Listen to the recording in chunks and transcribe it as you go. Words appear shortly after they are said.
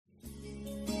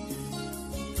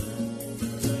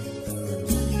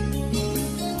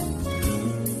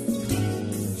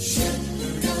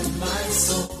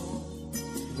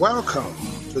Welcome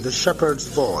to the Shepherd's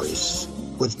Voice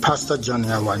with Pastor Johnny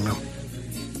Awanyo.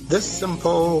 This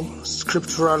simple,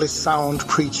 scripturally sound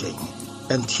preaching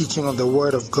and teaching of the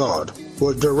Word of God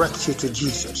will direct you to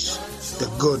Jesus, the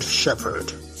Good Shepherd.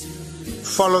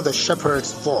 Follow the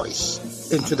Shepherd's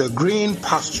voice into the green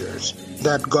pastures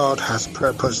that God has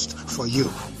purposed for you.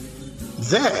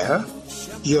 There,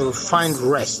 you'll find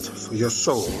rest for your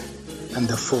soul and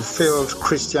the fulfilled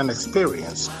Christian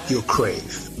experience you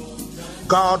crave.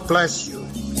 God bless you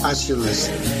as you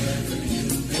listen.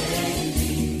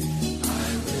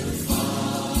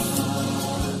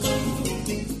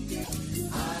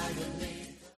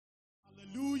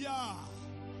 Hallelujah.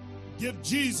 Give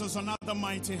Jesus another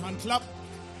mighty hand clap.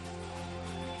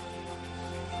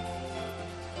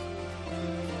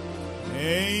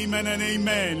 Amen and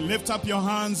amen. Lift up your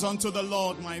hands unto the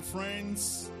Lord, my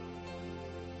friends.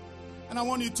 And I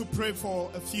want you to pray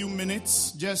for a few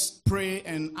minutes. Just pray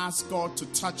and ask God to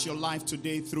touch your life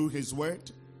today through His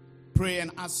Word. Pray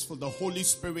and ask for the Holy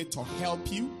Spirit to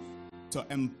help you, to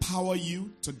empower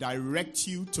you, to direct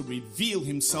you, to reveal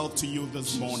Himself to you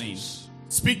this morning.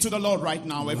 Speak to the Lord right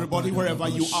now, everybody, wherever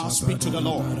you are. Speak to the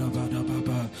Lord. Speak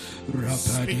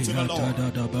to the Lord.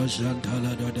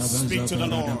 Speak to the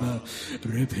Lord.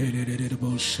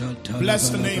 Bless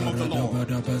the name of the Lord.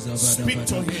 Speak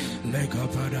to Him.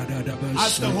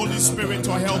 Ask the Holy Spirit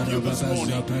to help you this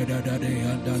morning.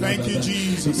 Thank you,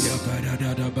 Jesus.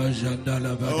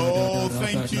 Oh,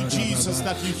 thank you, Jesus,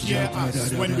 that you hear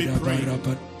us when we pray.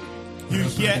 You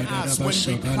hear us when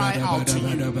we cry out to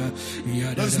you.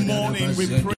 This morning we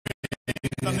pray in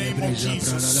the name of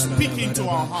Jesus. Speak into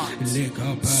our hearts.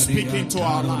 Speak into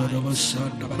our lives.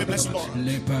 We bless you, Lord.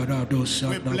 We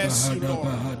bless you, Lord.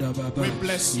 We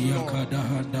bless you,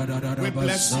 Lord. We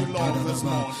bless you, Lord, this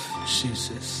morning.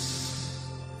 Jesus.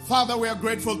 Father, we are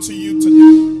grateful to you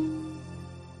today.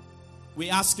 We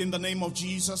ask in the name of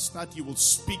Jesus that you will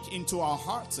speak into our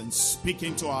hearts and speak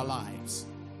into our lives.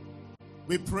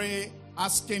 We pray,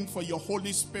 asking for your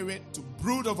Holy Spirit to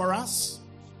brood over us,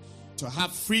 to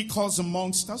have free course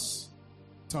amongst us,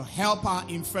 to help our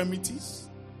infirmities,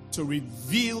 to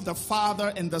reveal the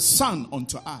Father and the Son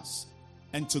unto us,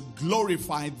 and to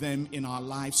glorify them in our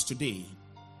lives today.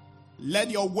 Let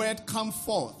your word come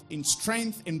forth in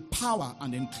strength, in power,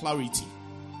 and in clarity.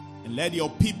 And let your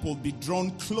people be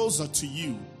drawn closer to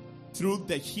you through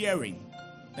the hearing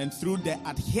and through the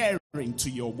adhering to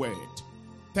your word.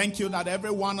 Thank you that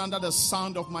everyone under the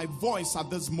sound of my voice at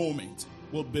this moment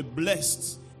will be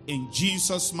blessed in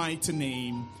Jesus' mighty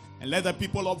name. And let the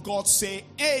people of God say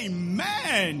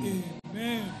amen.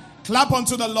 Amen. Clap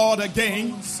unto the Lord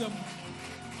again.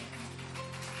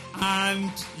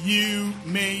 And you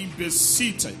may be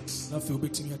seated.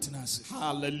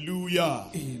 Hallelujah.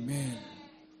 Amen.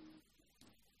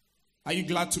 Are you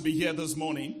glad to be here this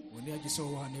morning?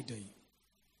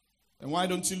 And why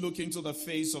don't you look into the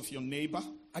face of your neighbor?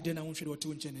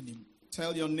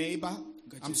 Tell your neighbor,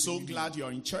 I'm so glad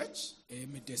you're in church.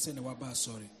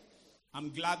 I'm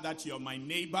glad that you're my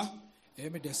neighbor.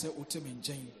 I'm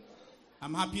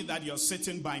happy that you're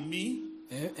sitting by me.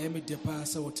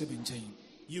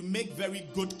 You make very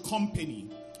good company.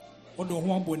 And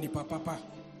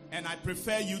I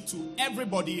prefer you to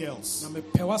everybody else.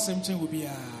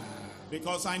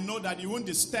 Because I know that you won't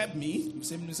disturb me.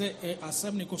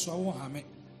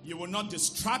 You will not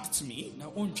distract me.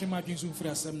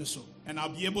 And I'll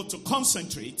be able to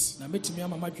concentrate on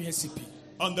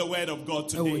the word of God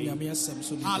today.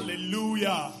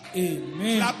 Hallelujah.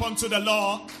 Amen. Clap unto the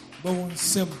Lord.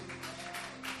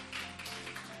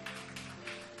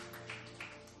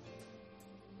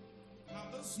 Now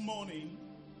this morning,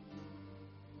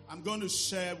 I'm going to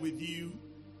share with you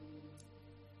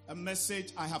a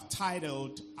message I have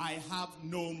titled, I Have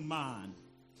No Man.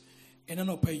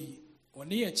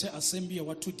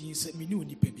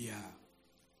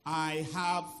 I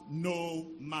have no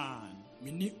man.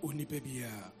 And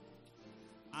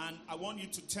I want you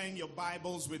to turn your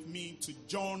Bibles with me to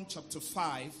John chapter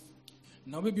 5.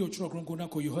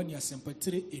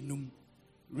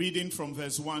 Reading from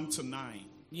verse 1 to 9.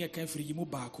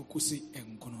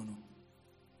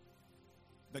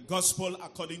 The Gospel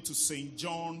according to St.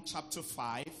 John chapter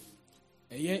 5.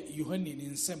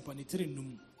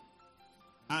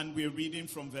 And we're reading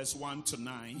from verse 1 to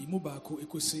 9.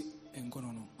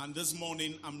 And this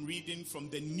morning I'm reading from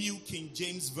the New King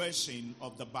James Version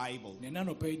of the Bible.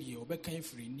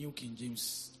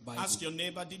 Ask your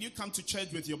neighbor, did you come to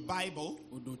church with your Bible?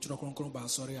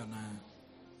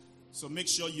 So make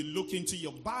sure you look into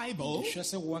your Bible.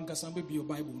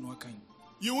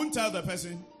 You won't tell the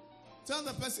person, Tell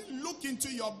the person, look into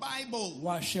your Bible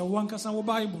wahwɛ wankasa wo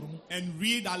Bible mu and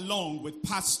read along with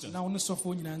Pastor. na wo ne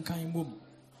sɔfo nyinaa nkan mbom.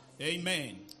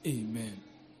 Amen. Amen.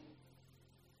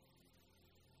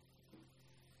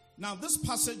 Now, this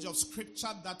passage of scripture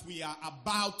that we are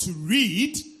about to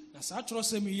read Na saa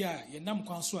kyerɛwsɛm yi a yɛnam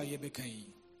kwan so a yɛbɛka yi,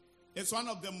 is one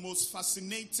of the most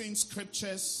fascinating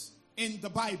scriptures in the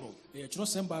Bible. ɛyɛ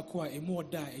kyerɛwsɛm baako a ɛmu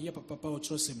ɔda a ɛyɛ papapa wɔ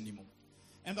kyerɛwsɛm no mu.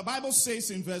 And the Bible says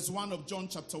in verse 1 of John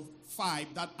chapter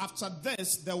 5 that after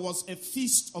this there was a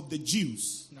feast of the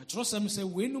Jews. Na kyerɛwsɛm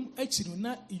sɛ weinum akyi no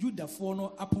na Yudafoɔ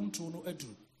no aponto no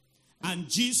aduru. And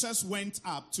Jesus went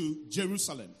up to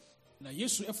Jerusalem. Na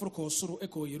Yesu ɛforo kɔɔ soro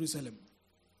ɛkɔɔ Yerusalem.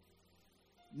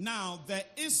 Now there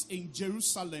is in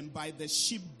Jerusalem by the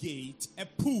sheep gate a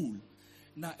pool,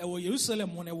 Na ɛwɔ Yerusalem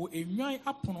hɔ no ɛwɔ enwan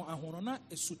apono ahono na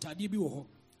esutadeɛ bi wɔ hɔ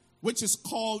which is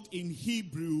called in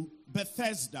Hebrew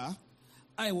Bethesda,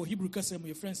 a ɛwɔ Hebrew kasa mu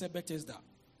yɛfrɛ no sɛ Bethesda,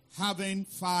 having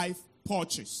 5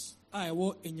 porches. a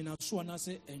ɛwɔ enyinaso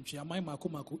anaasɛ ntweaman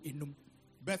maako enum.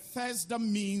 Bethesda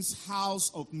means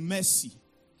house of mercy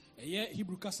Ɛyɛ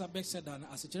Hebrew kasa Bethesda no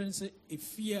asekyerɛ ne sɛ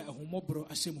efie a ɛhomɔborɔ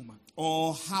ahyɛ mu ma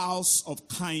or house of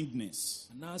kindness.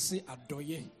 anaasɛ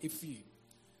adɔyɛ efie.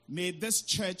 May this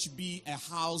church be a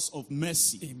house of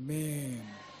mercy, Amen.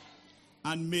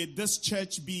 and may this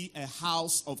church be a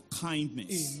house of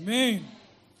kindness. Amen.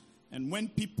 And when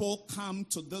people come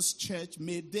to this church,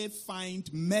 may they find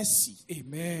mercy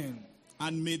Amen.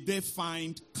 and may they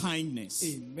find kindness.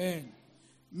 Amen.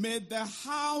 May the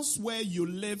house where you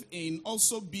live in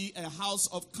also be a house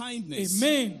of kindness.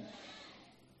 Amen.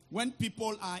 When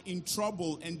people are in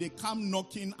trouble and they come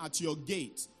knocking at your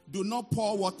gate, do not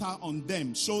pour water on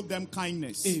them. Show them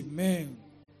kindness. Amen.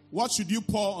 What should you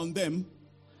pour on them?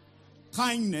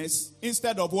 Kindness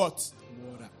instead of what?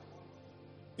 Water.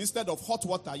 Instead of hot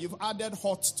water, you've added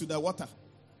hot to the water.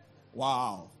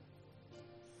 Wow.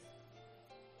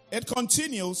 It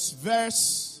continues,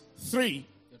 verse 3.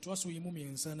 Yɛtoa so yi mu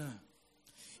mmiɛnsa no a,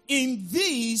 In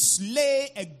these lay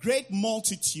a great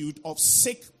multitude of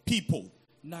sick people,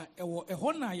 na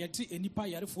ɛwɔ na yɛte nnipa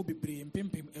yarefoɔ bebree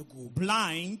mpempem agu,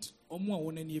 blind, ɔmo a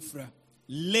wɔn ani afira,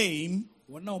 lame,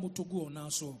 wɔn a wɔn to gu wɔn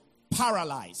nan so,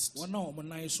 paralyzed, wɔn a wɔn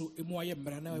nan so emu ayɛ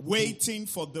mmara na waiting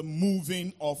for the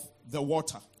moving of the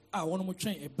water. a wɔn mo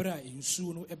twɛn ɛbrɛ a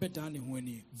nsuo no ɛbɛdan ne ho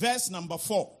ani. Verse number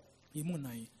 4. Yi mu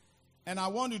nan. And I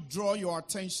want to draw your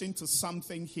attention to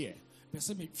something here. Pɛ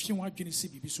sɛ metwe wɔn adwene si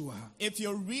biribi so wɔ ha. If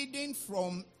you're reading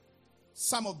from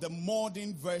some of the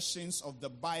modern versions of the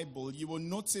Bible, you will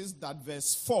notice that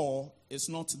verse 4 is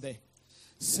not there.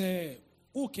 Sɛ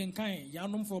wokenkan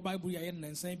yanomfoɔ Bible yi a yɛ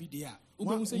nnansan bi deɛ a,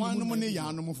 wobɛhu sɛ yi mu One nan money bi.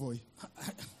 yanom for you.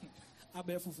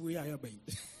 Abɛɛ fufuo yi a yɛaba yi.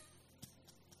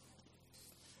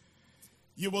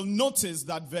 You will notice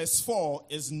that verse 4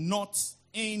 is not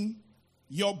in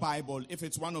your Bible if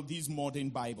it's one of these modern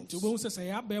Bibles. Nti wobɛhu sɛ sɛ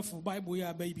yɛabɛɛfo Bible yi a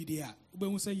aba yi bi deɛ a,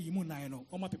 wobɛhu sɛ yi mu nan no,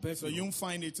 ɔma pepa So afiri you hɔ. won't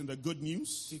find it in the Good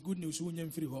News. The Good News wonya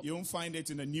mfiri hɔ. You won't find it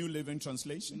in the New Living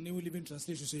Translation. New Living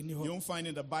Translation so ɛni You hɔ. won't find it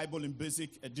in the Bible in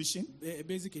Basic Edition.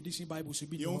 Basic Edition Bible so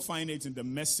bi You ni won't hɔ. find it in the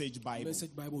Message Bible.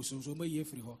 Message Bible so ɔmayi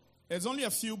afiri hɔ. There's only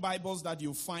a few Bibles that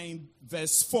you find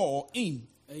verse 4 in.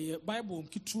 Ɛyɛ Bible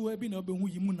ketewa bi na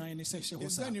wobɛhu yi mu nan ne sɛ ɛhyɛ hɔ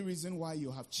Is there saa. any reason why you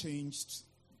have changed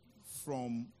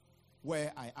from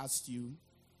where I asked you?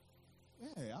 Yeah,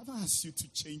 I haven't asked you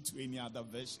to change to any other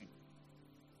version.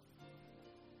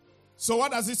 So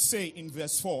what does it say in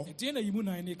verse 4? Ɛdeɛ na yi mu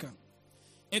nan ne ka?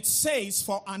 It says,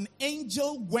 for an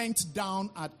angel went down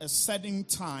at a certain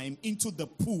time into the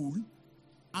pool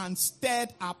and stirred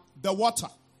up the water.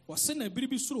 Wɔse na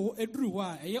biribi soro hɔ aduru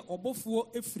hɔ a ɛyɛ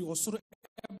ɔbɔfoɔ afiri ɔsoro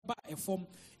ɛba ɛfam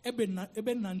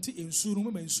ɛbɛnante nsuo no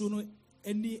mu ma nsuo no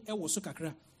ani ɛwɔ so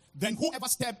kakra. Then whoever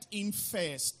stepped in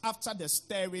first after the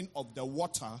stirring of the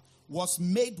water was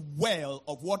made well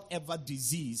of whatever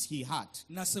disease he had.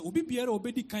 Na sɛ obi biara a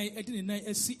obedi kan ɛde ne nan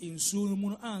asi nsuo no mu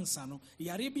no ansa no,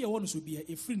 yare bi a ɛwɔ no so bi a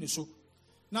ɛfiri ne so.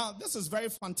 Now, this is very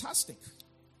fantastic.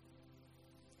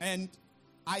 And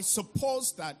I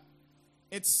suppose that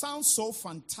it sounds so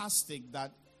fantastic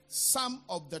that some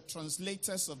of the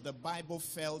translators of the Bible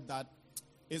felt that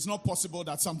it's not possible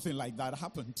that something like that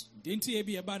happened. Deɛ nti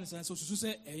ebi ɛba ne saa nso susu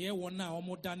sɛ ɛyɛ wɔn a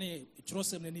wɔn dane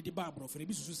kyerɛwsɛm n'ani de ba aborɔfo na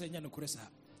ebi susu sɛ nyɛ nokorɛ saa.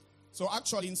 So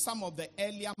actually, in some of the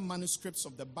earlier manuscripts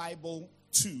of the Bible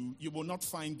too, you will not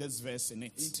find this verse in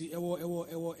it. Nti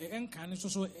ɛwɔ ɛnka ne nso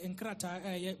so nkrataa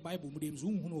a ɛyɛ Bible mu deɛ nso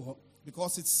nhunu hɔ.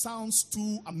 Because it sounds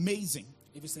too amazing.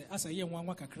 Ebi sɛ asa yɛ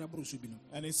nwanwa kakra boro so bi no.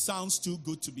 And it sounds too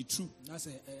good to be true. Na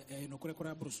sɛ ɛyɛ nokorɛ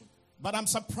koraa boro so. But I'm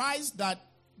surprised that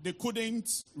they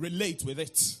couldn't relate with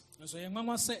it. Na so yɛ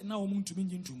nwanwa sɛ na wɔn ntumi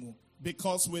nyi ntomo.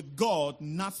 Because with God,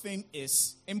 nothing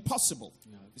is impossible.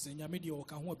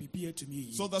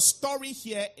 So the story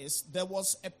here is there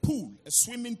was a pool, a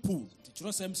swimming pool.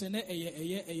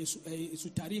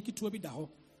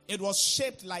 It was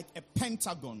shaped like a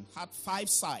pentagon, had 5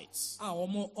 sides.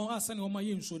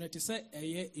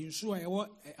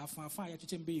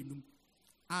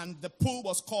 And the pool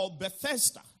was called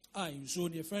Bethesda. And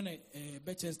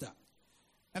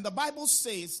the Bible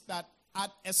says that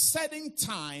at a certain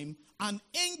time, an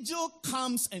angel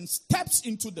comes and steps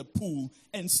into the pool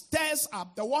and stirs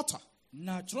up the water.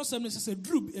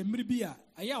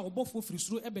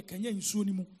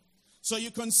 So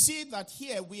you can see that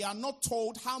here we are not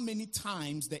told how many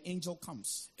times the angel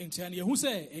comes.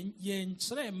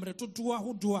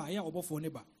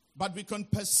 But we can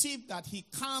perceive that he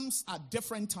comes at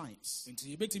different times.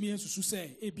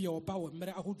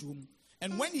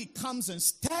 And when he comes and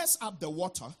stirs up the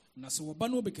water,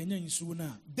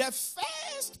 the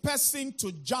first person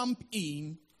to jump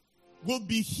in will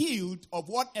be healed of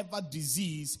whatever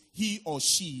disease he or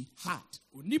she had.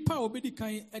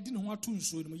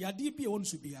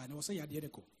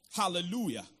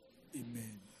 Hallelujah.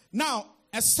 Amen. Now,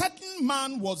 a certain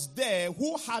man was there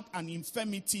who had an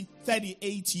infirmity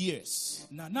 38 years.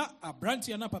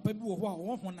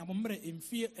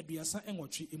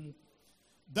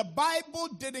 The Bible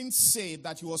didn't say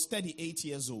that he was 38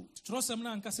 years old.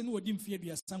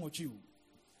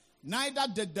 Neither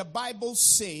did the Bible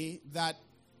say that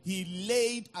he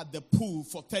laid at the pool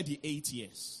for 38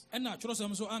 years. But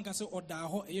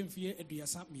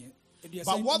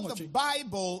what the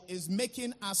Bible is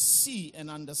making us see and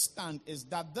understand is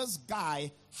that this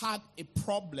guy had a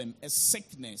problem, a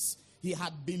sickness. He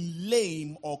had been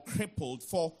lame or crippled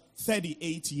for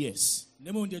 38 years.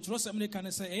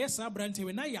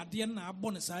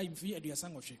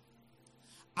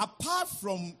 Apart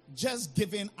from just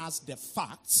giving us the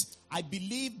facts, I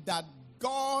believe that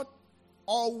God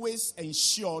always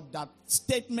ensured that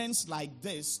statements like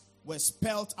this were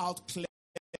spelled out clearly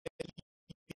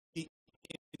in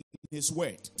His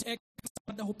Word,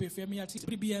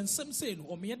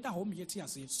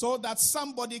 so that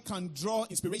somebody can draw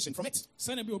inspiration from it,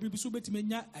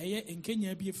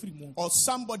 or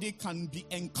somebody can be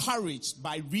encouraged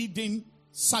by reading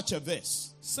such a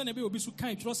verse.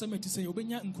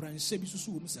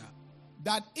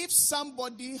 That if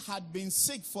somebody had been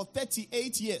sick for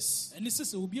 38 years, then the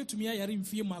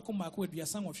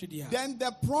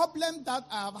problem that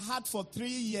I have had for 3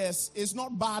 years is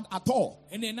not bad at all.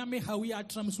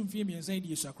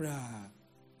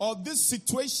 Or this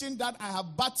situation that I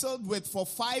have battled with for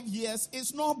 5 years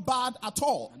is not bad at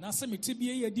all.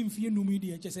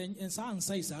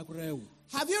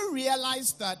 Have you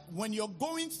realized that when you're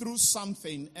going through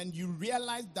something and you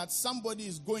realize that somebody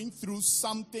is going through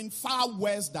something far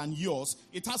worse than yours,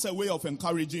 it has a way of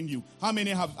encouraging you? How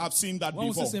many have seen that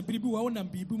before?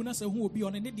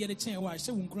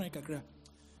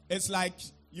 It's like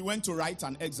you went to write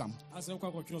an exam.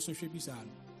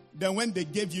 Then when they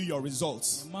gave you your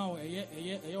results,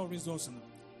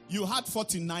 you had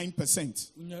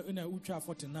 49%.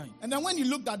 And then when you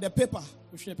looked at the paper,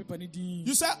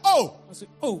 you said, oh,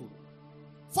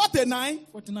 49?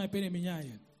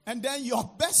 And then your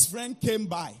best friend came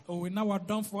by. You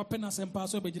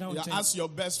asked your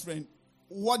best friend,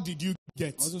 what did you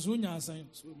get?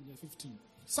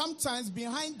 Sometimes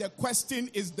behind the question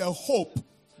is the hope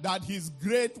that his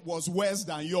grade was worse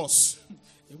than yours.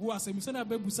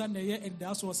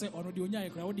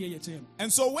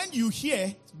 And so when you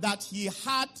hear that he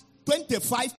had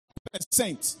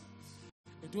 25%,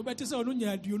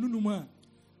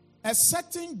 a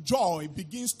certain joy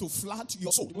begins to flood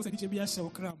your soul.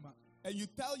 And you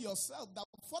tell yourself that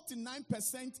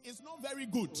 49% is not very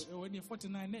good.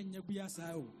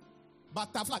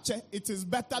 But it is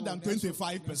better than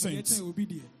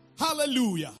 25%.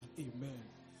 Hallelujah. Amen.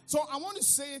 So I want to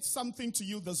say something to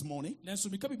you this morning,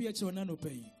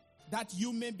 that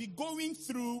you may be going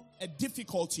through a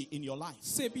difficulty in your life.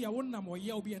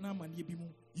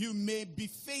 You may be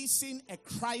facing a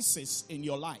crisis in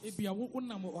your life.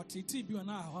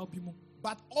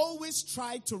 But always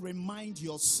try to remind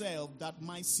yourself that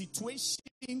my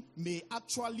situation may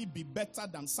actually be better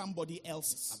than somebody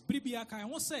else's.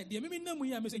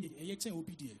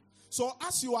 So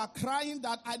as you are crying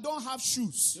that I don't have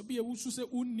shoes,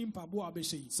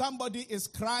 somebody is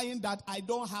crying that I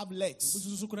don't have legs.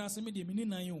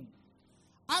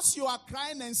 As you are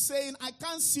crying and saying I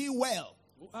can't see well,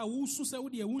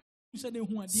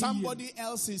 Somebody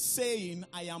else is saying,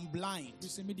 I am blind.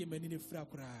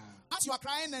 As you are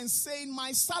crying and saying,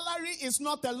 my salary is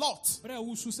not a lot.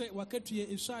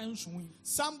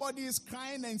 Somebody is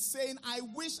crying and saying, I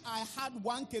wish I had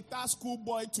one Keta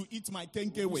schoolboy to eat my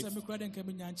kenke with.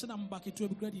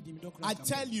 I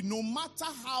tell you, no matter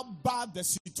how bad the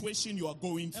situation you are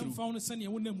going through,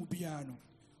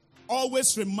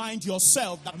 always remind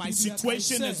yourself that my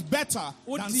situation is better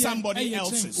than somebody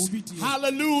else's.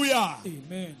 Hallelujah.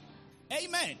 Amen.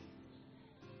 Amen.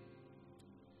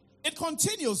 It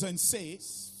continues and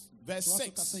says, verse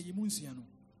 6,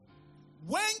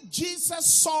 when Jesus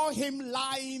saw him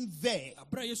lying there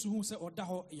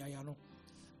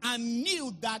and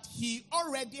knew that he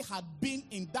already had been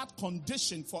in that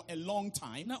condition for a long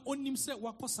time,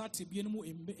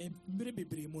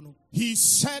 he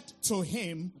said to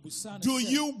him, do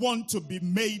you want to be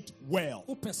made well?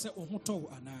 Look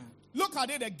at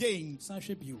it again.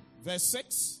 Verse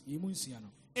 6.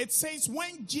 It says,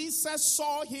 when Jesus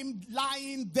saw him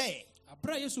lying there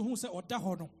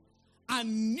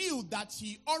and knew that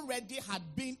he already had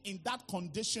been in that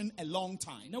condition a long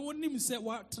time.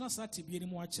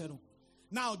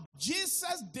 Now,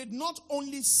 Jesus did not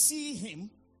only see him,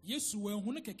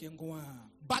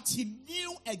 but he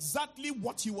knew exactly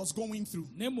what he was going through.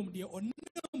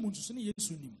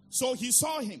 So he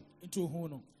saw him,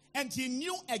 and he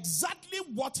knew exactly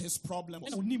what his problem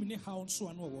was. Do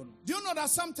you know that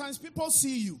sometimes people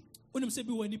see you,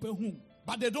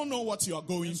 but they don't know what you are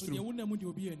going through?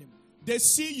 They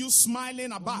see you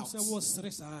smiling about,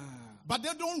 but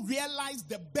they don't realize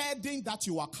the burden that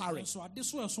you are carrying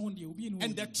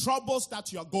and the troubles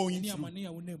that you are going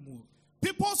through.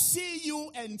 People see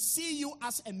you and see you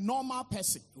as a normal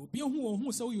person. The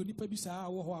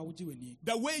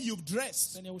way you've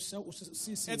dressed,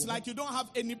 it's like you don't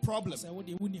have any problem.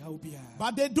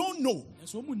 But they don't know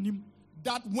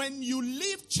that when you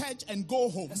leave church and go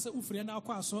home,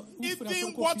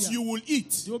 even what you will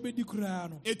eat,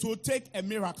 it will take a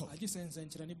miracle.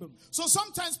 So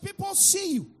sometimes people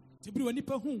see you,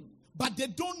 but they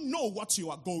don't know what you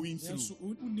are going through.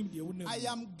 I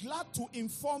am glad to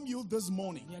inform you this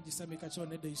morning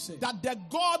that the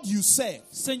God you serve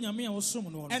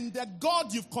and the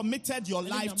God you've committed your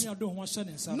life to,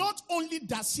 not only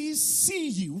does he see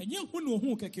you,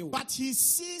 but he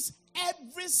sees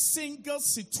every single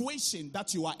situation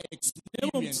that you are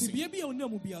experiencing.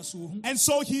 And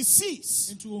so he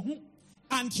sees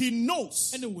and he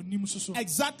knows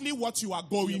exactly what you are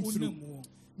going through.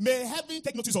 May heaven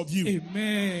take notice of you.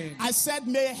 Amen. I said,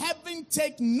 may heaven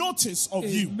take notice of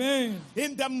you.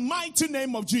 In the mighty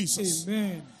name of Jesus.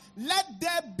 Amen. Let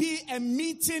there be a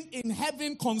meeting in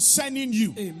heaven concerning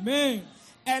you. Amen.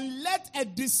 And let a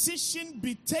decision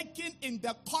be taken in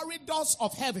the corridors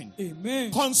of heaven.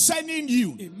 Amen. Concerning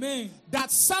you. Amen. That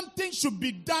something should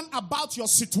be done about your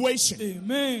situation.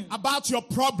 Amen. About your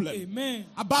problem. Amen.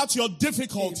 About your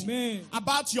difficulty. Amen.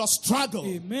 About your struggle.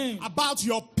 Amen. About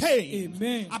your pain.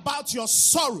 Amen. About your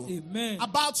sorrow. Amen.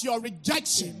 About your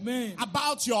rejection. Amen.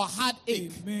 About your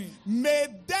heartache. Amen. May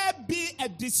there be a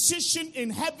decision in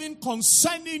heaven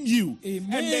concerning you.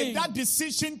 Amen. And may that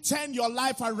decision turn your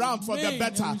life around for the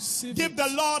better. Give the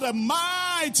Lord a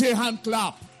mighty hand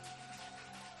clap.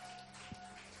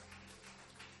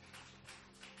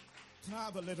 Can I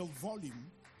have a little volume?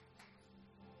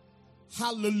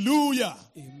 Hallelujah.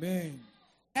 Amen.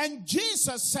 And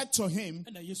Jesus said to him,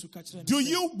 do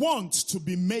you want to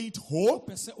be made whole?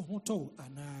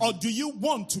 Or do you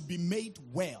want to be made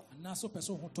well?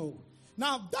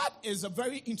 Now, that is a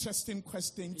very interesting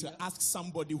question to ask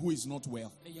somebody who is not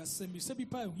well.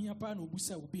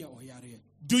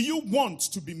 Do you want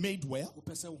to be made well?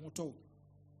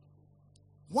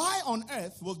 Why on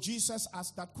earth will Jesus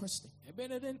ask that question?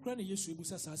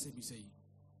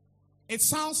 It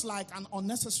sounds like an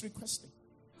unnecessary question.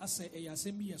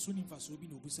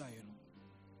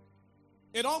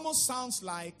 It almost sounds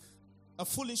like a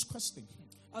foolish question.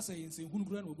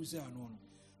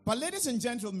 But ladies and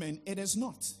gentlemen, it is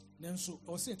not.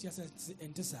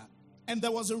 And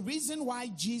there was a reason why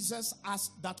Jesus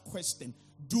asked that question.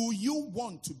 Do you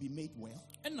want to be made well?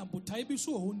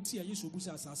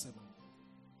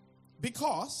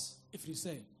 Because if you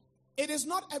say it is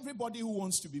not everybody who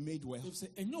wants to be made well.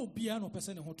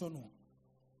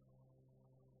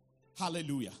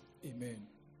 Hallelujah. Amen.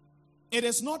 It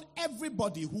is not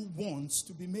everybody who wants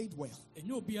to be made well.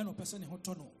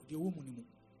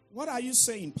 What are you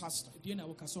saying, Pastor?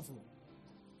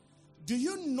 Do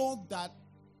you know that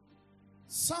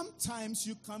sometimes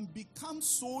you can become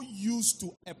so used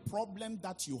to a problem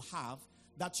that you have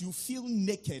that you feel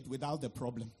naked without the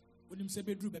problem?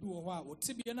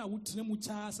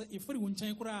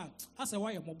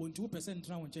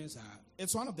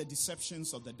 It's one of the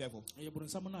deceptions of the devil.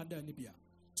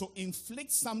 To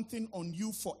inflict something on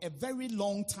you for a very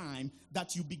long time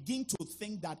that you begin to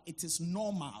think that it is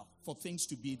normal for things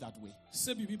to be that way.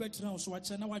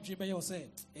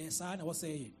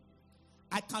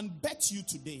 I can bet you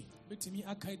today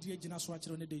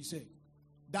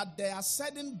that there are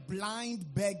certain blind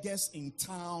beggars in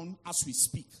town as we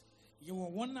speak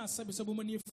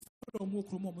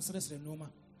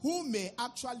who may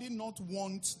actually not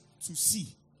want to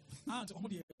see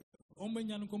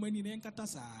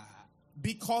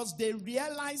because they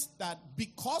realize that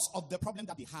because of the problem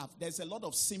that they have, there's a lot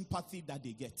of sympathy that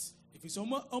they get.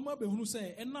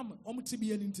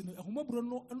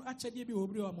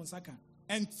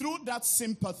 And through that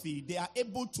sympathy, they are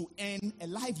able to earn a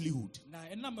livelihood.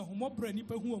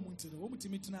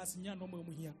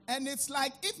 And it's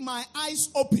like if my eyes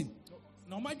open,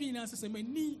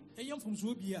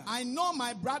 I know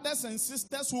my brothers and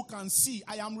sisters who can see.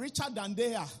 I am richer than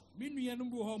they are.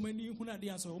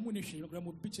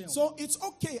 So it's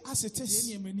okay as it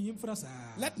is.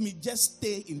 Let me just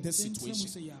stay in this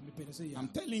situation. I'm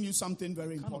telling you something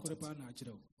very important.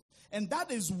 And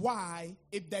that is why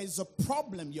if there is a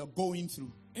problem you're going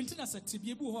through, and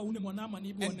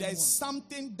there's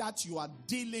something that you are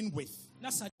dealing with,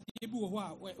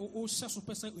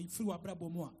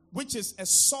 which is a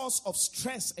source of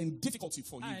stress and difficulty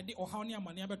for you,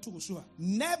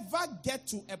 never get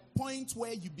to a point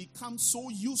where you become so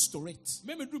used to it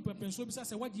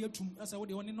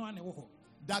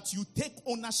that you take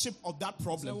ownership of that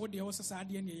problem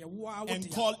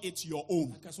and call it your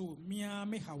own.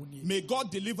 May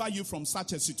God deliver you from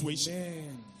such a situation.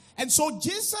 Amen. And so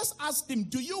Jesus asked him,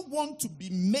 do you want to be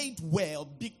made well?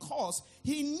 Because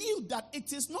he knew that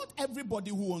it is not everybody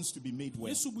who wants to be made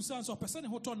well.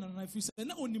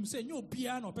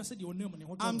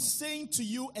 I'm saying to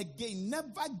you again,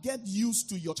 never get used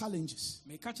to your challenges.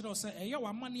 Never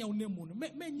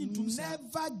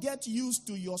get used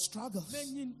to your struggles.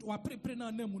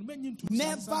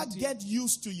 Never get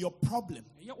used to your problem.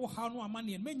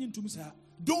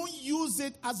 Don't use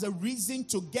it as a reason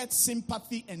to get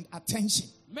sympathy and attention.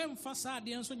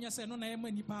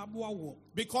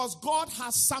 Because God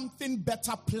has something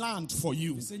better planned for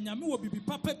you.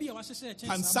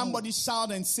 Can somebody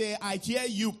shout and say, I hear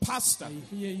you, Pastor?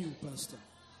 I hear you, Pastor.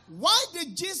 Why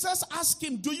did Jesus ask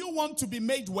him, do you want to be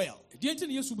made well?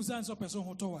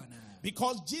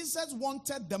 Because Jesus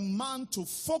wanted the man to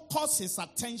focus his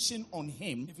attention on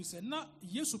him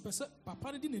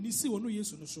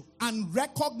and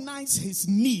recognize his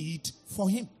need for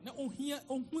him.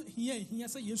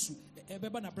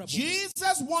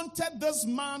 Jesus wanted this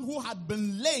man who had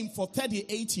been lame for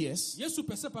 38 years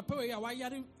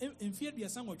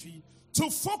to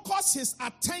focus his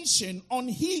attention on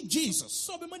he, Jesus,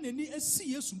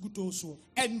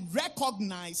 and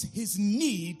recognize his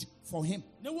need for him.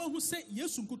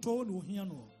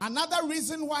 Another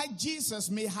reason why Jesus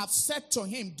may have said to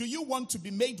him, do you want to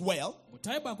be made well?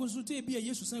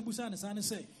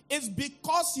 Is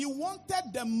because he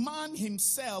wanted the man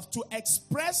himself to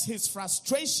express his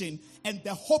frustration and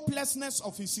the hopelessness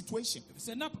of his situation.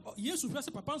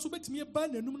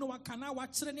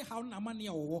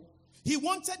 He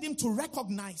wanted him to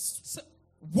recognize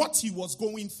what he was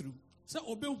going through.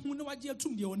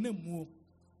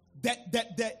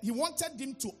 He wanted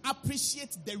him to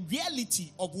appreciate the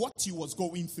reality of what he was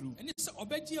going through.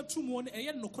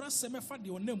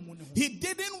 He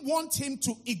didn't want him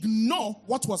to ignore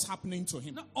what was happening to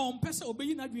him.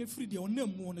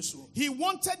 He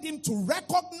wanted him to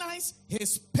recognize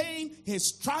his pain, his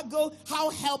struggle, how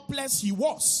helpless he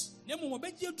was.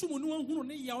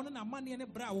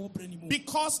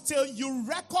 Because till you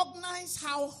recognize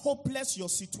how hopeless your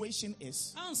situation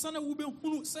is,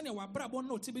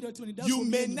 you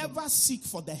may never seek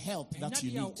for the help that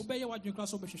you need.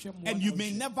 And you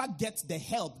may never get the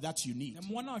help that you need.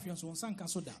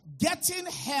 Getting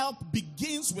help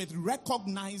begins with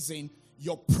recognizing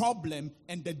your problem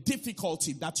and the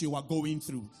difficulty that you are going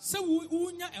through.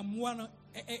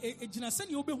 And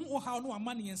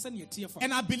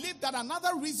I believe that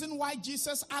another reason why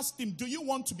Jesus asked him, do you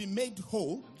want to be made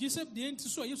whole? Is that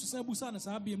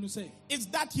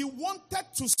he wanted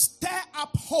to stir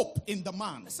up hope in the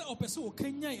man.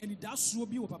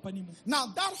 Now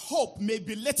that hope may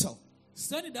be little,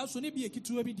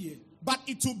 but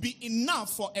it will be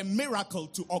enough for a miracle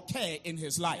to occur in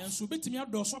his life.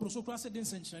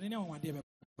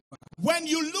 When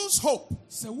you lose hope,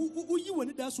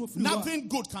 nothing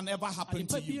good can ever happen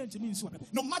to you.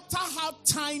 No matter how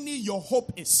tiny your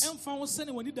hope is,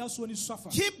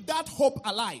 keep that hope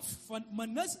alive.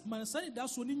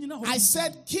 I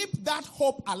said keep that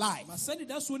hope alive.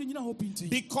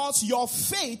 Because your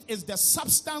faith is the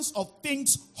substance of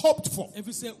things hoped for.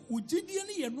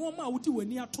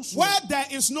 Where there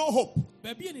is no hope,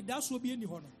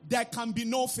 there can be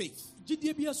no faith.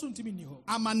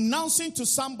 I'm announcing to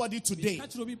somebody today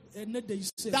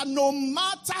that no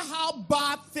matter how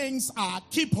bad things are,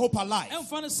 keep hope alive.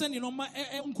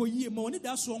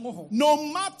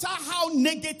 No matter how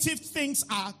negative things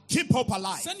are, keep hope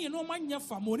alive.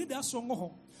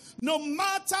 No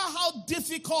matter how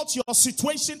difficult your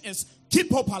situation is,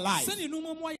 keep hope alive.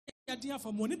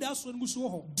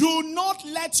 Do not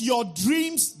let your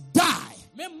dreams die.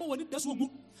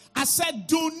 I said,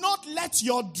 do not let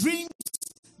your dreams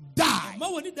die.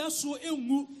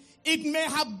 It may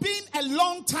have been a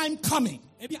long time coming,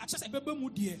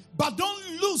 but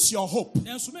don't lose your hope.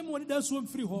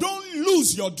 Don't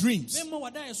lose your dreams.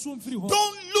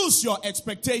 Don't lose your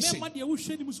expectation.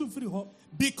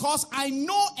 Because I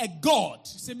know a God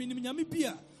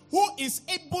who is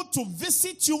able to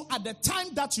visit you at the time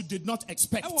that you did not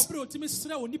expect,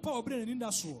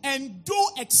 and do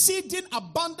exceeding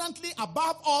abundantly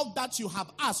above all that you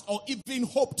have asked or even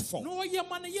hoped for. May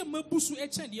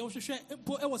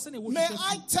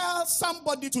I tell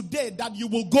somebody today that you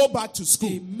will go back to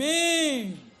school?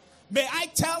 Amen. May I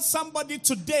tell somebody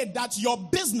today that your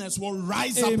business will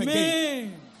rise up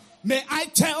again? May I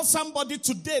tell somebody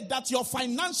today that your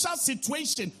financial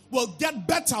situation will get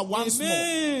better once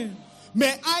more?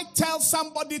 May I tell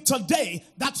somebody today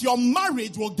that your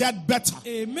marriage will get better?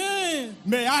 Amen.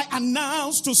 May I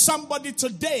announce to somebody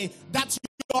today that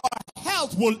your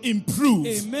health will improve?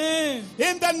 Amen.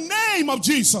 In the name of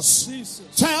Jesus.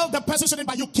 Tell the person sitting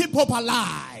by you, keep hope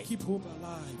alive. Keep hope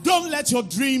alive. Don't let your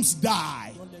dreams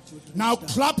die. Now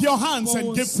clap your hands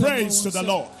and give praise to the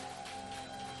Lord.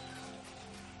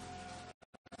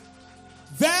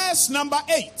 Verse number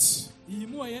 8.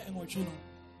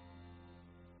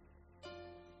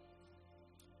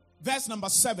 Verse number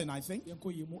 7, I think.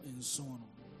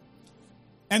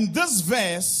 And this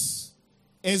verse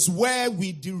is where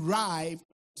we derived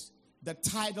the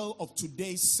title of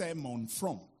today's sermon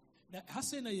from.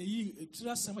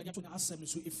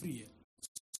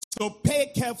 So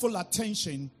pay careful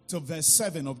attention to verse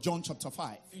 7 of John chapter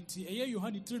 5.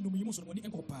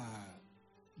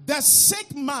 The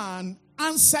sick man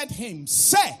answered him,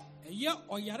 say,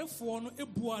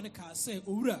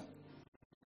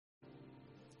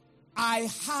 I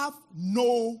have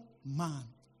no man.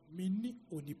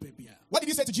 What did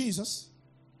he say to Jesus?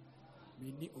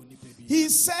 He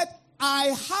said, I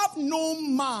have no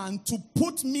man to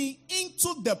put me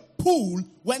into the pool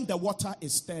when the water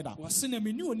is stirred up.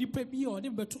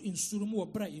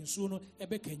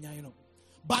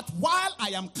 But while I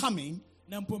am coming,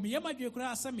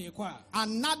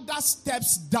 another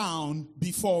steps down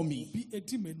before me.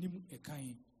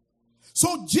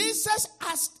 So Jesus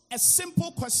asked a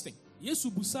simple question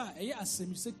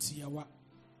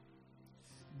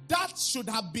that should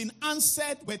have been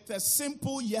answered with a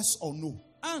simple yes or no.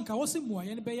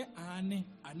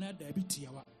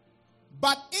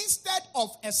 But instead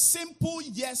of a simple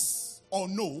yes or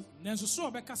no,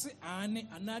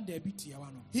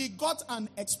 he got an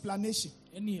explanation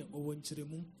and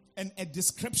a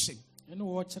description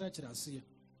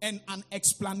and an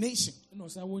explanation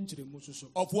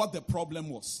of what the problem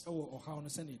was.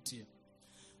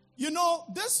 You know,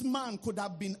 this man could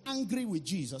have been angry with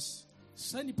Jesus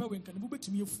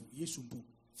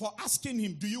for asking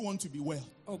him, do you want to be well?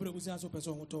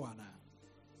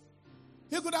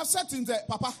 He could have said to him,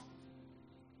 Papa,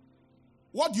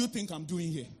 what do you think I'm doing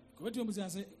here? Or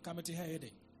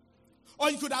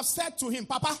he could have said to him,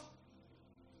 Papa,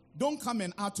 don't come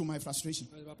and add to my frustration.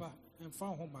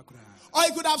 Or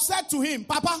he could have said to him,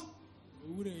 Papa,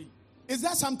 is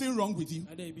there something wrong with you?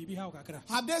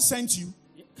 Have they sent you?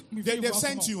 They've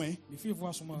sent you, eh?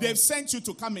 They've sent you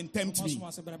to come and tempt me.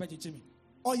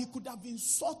 Or he could have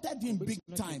insulted him big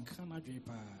time.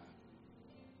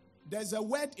 There's a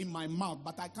word in my mouth,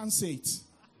 but I can't say it.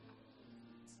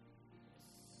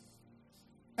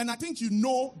 And I think you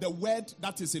know the word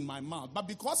that is in my mouth. But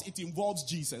because it involves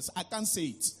Jesus, I can't say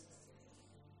it.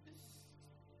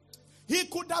 He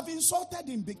could have insulted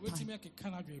him big time.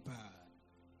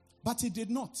 But he did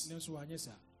not.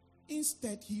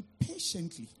 Instead, he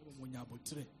patiently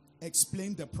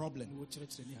explained the problem.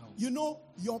 You know,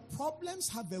 your problems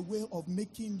have a way of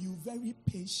making you very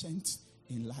patient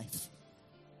in life.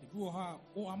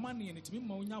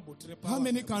 How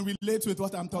many can relate with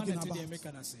what I'm talking about?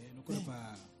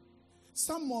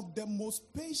 Some of the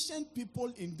most patient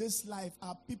people in this life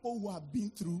are people who have been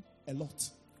through a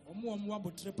lot, or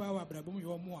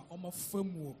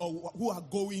who are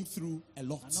going through a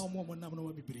lot.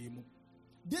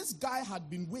 This guy had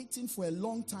been waiting for a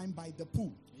long time by the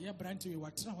pool.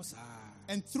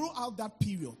 And throughout that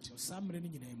period,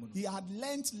 he had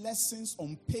learned lessons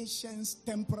on patience,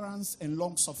 temperance, and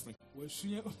long suffering.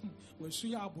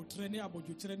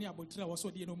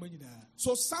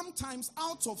 So sometimes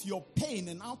out of your pain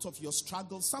and out of your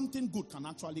struggle, something good can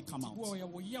actually come out.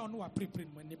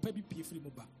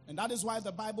 And that is why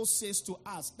the Bible says to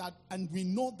us that, and we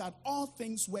know that all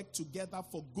things work together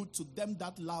for good to them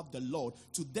that love the Lord,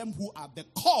 to them who are the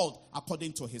called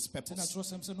according to his purpose.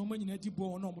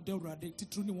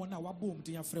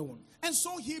 And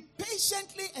so he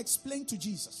patiently explained to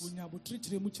Jesus.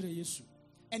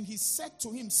 And he said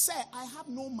to him, "Sir, I have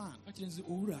no man to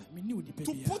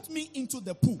put me into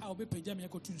the pool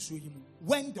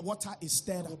when the water is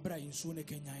stirred up."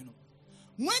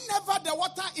 Whenever the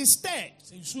water is stirred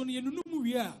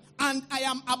and I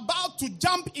am about to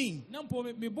jump in,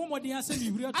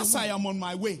 as I am on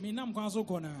my way,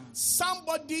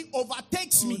 somebody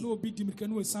overtakes me.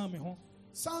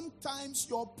 Sometimes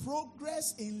your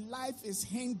progress in life is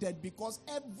hindered because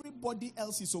everybody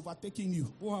else is overtaking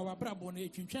you.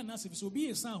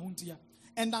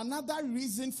 And another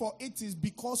reason for it is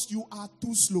because you are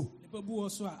too slow.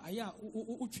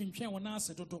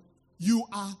 You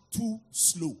are too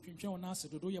slow. Even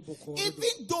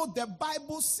though the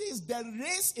Bible says the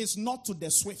race is not to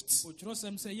the swift,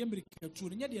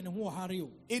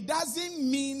 it doesn't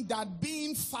mean that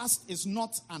being fast is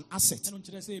not an asset.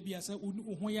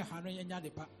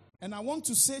 And I want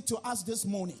to say to us this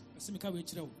morning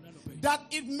that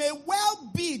it may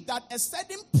well be that a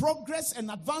certain progress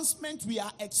and advancement we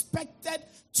are expected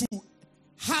to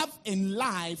have in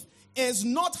life is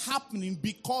not happening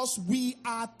because we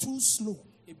are too slow.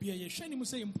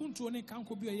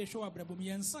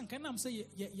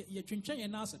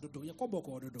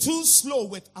 Too slow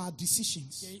with our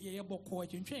decisions.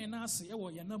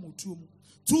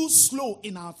 Too slow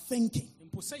in our thinking.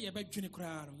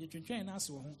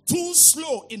 Too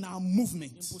slow in our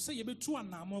movements. There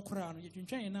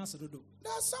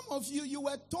are some of you, you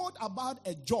were told about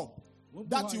a job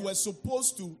that you were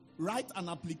supposed to write an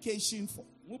application for.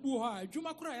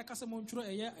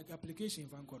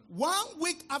 1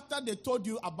 week after they told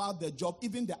you about the job,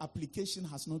 even the application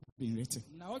has not been written.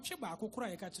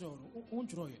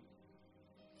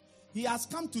 He has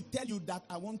come to tell you that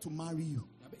I want to marry you.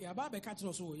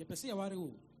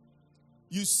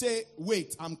 You say,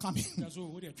 wait, I'm coming.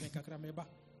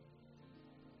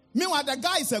 Meanwhile, the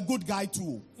guy is a good guy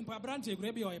too.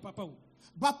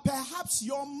 But perhaps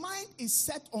your mind is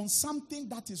set on something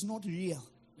that is not real.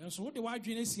 Your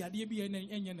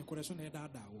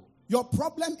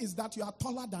problem is that you are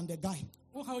taller than the guy.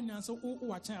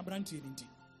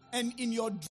 And in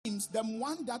your dreams, the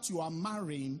one that you are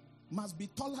marrying must be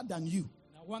taller than you.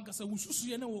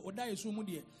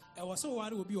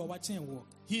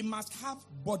 He must have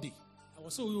body.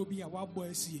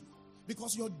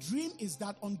 Because your dream is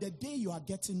that on the day you are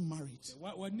getting married,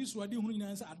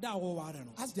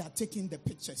 as they are taking the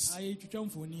pictures,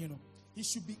 he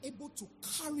should be able to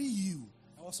carry you.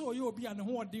 Do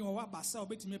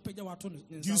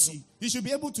you see? He should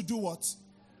be able to do what?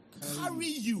 Carry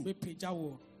you.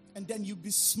 And then you'll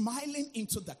be smiling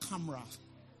into the camera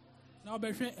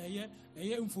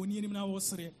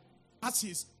as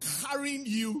he's carrying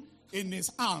you in his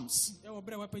arms.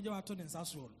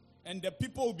 And the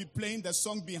people will be playing the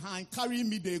song behind, "Carry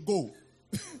Me, They Go."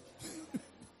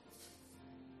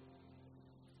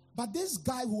 But this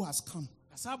guy who has come,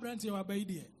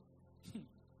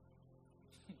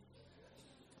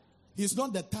 he's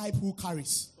not the type who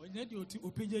carries.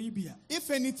 If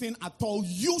anything at all,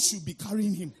 you should be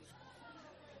carrying him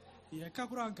to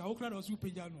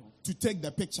take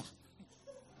the picture.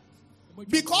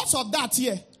 Because of that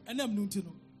here,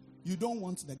 you don't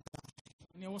want the guy.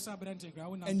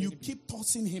 And you keep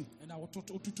tossing him.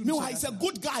 Meanwhile, he's a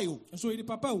good guy.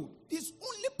 His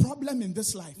only problem in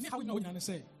this life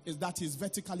is that he's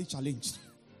vertically challenged.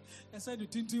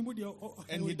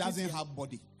 And he doesn't have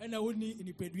body.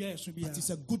 But he's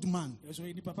a good man.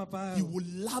 He will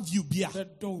love you, Bia.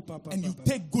 And you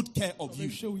take good care of you.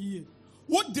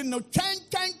 What did not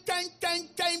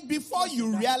before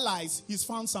you realize he's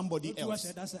found somebody else.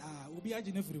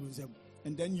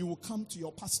 And then you will come to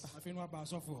your pastor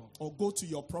or go to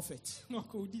your prophet.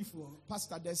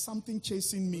 Pastor, there's something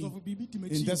chasing me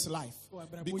in this life.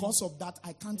 Because of that,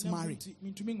 I can't marry.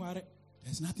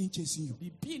 There's nothing chasing you.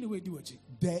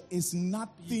 There is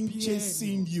nothing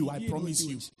chasing you, I promise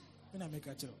you.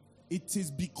 It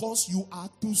is because you are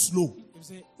too slow.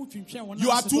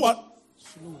 You are too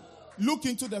slow. Look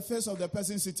into the face of the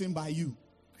person sitting by you.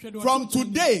 From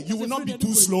today, you will not be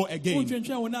too slow again.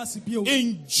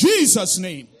 In Jesus'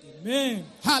 name. Amen.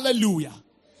 Hallelujah.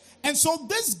 And so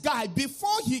this guy,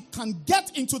 before he can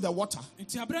get into the water,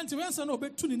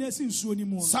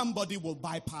 somebody will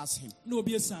bypass him.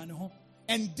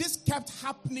 And this kept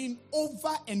happening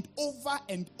over and over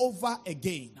and over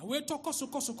again.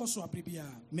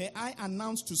 May I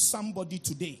announce to somebody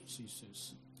today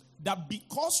that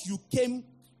because you came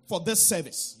for this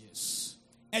service,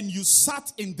 and you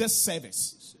sat in this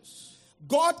service,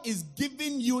 God is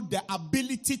giving you the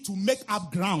ability to make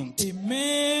up ground.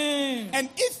 Amen. And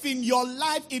if in your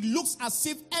life it looks as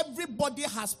if everybody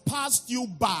has passed you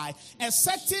by, a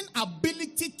certain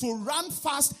ability to run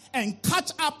fast and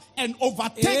catch up and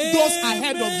overtake those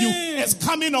ahead of you is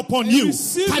coming upon you.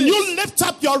 Can you lift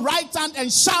up your right hand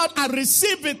and shout, I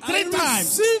receive it 3 times? I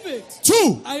receive it.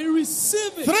 2. I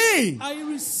receive it. 3. I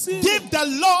receive Give the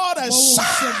Lord a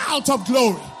shout of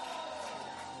glory.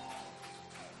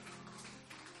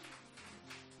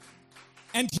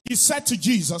 And he said to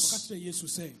Jesus,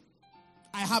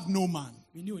 I have no man.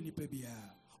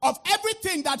 Of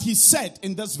everything that he said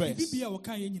in this verse,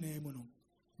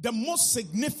 the most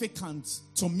significant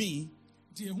to me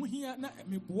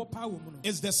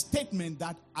is the statement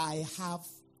that I have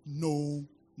no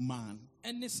man.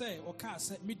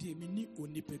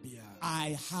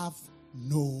 I have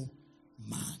no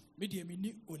man.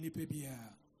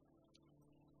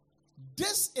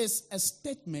 This is a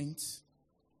statement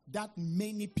that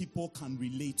many people can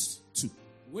relate to.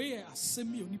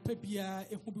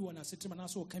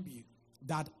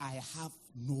 That I have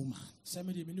no man.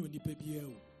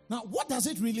 Now, what does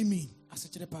it really mean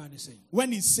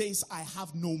when he says I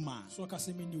have no man?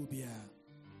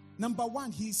 Number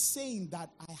one, he's saying that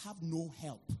I have no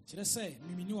help.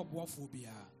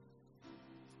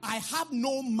 I have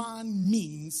no man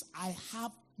means I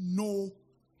have no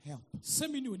help.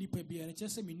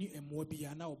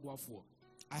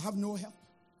 I have no help.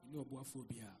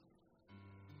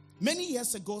 Many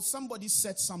years ago, somebody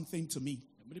said something to me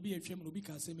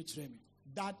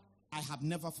that I have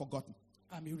never forgotten.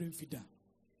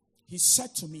 He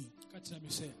said to me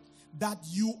that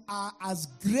you are as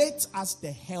great as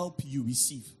the help you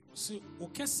receive.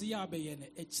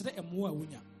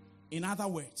 In other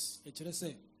words,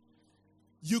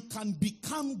 you can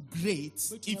become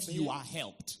great if you are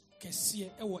helped.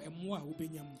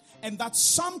 And that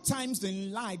sometimes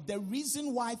in life, the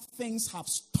reason why things have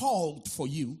stalled for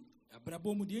you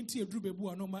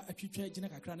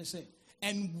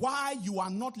and why you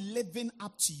are not living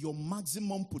up to your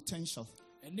maximum potential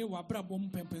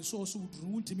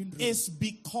is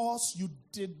because you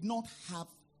did not have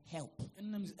help,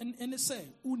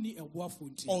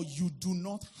 or you do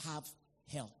not have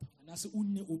help.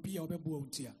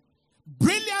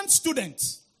 Brilliant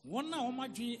students, but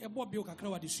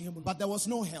there was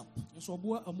no help.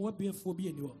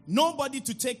 Nobody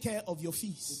to take care of your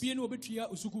fees.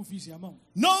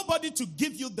 Nobody to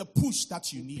give you the push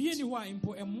that you need.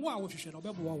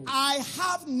 I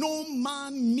have no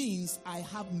man means I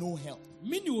have no help.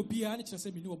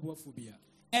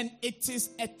 And it is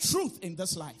a truth in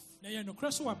this life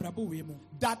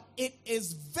that it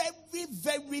is very,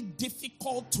 very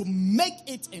difficult to make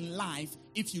it in life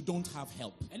if you don't have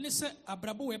help.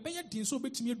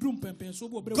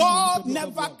 God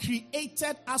never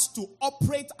created us to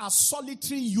operate as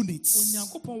solitary units.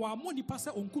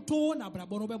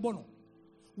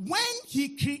 When he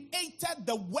created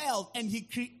the world and he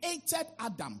created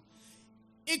Adam,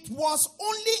 it was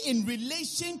only in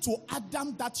relation to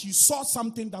Adam that he saw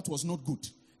something that was not good.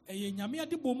 Everything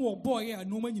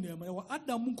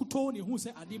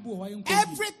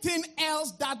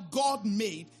else that God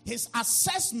made, his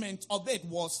assessment of it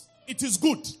was, it is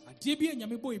good. It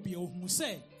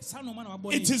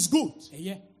is good.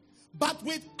 But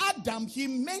with Adam, he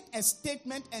made a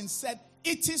statement and said,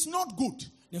 it is not good.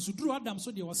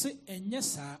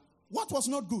 What was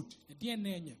not good?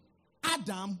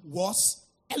 Adam was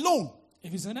alone.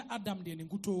 And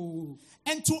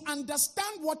to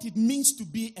understand what it means to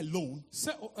be alone,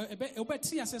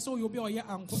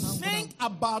 think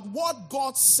about what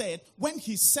God said when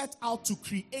he set out to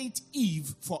create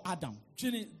Eve for Adam.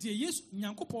 He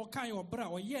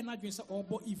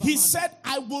said,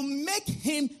 I will make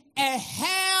him a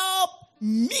help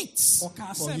meet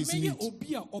for his need.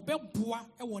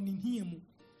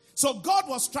 So God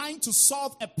was trying to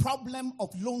solve a problem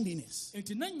of loneliness.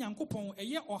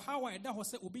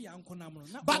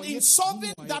 But in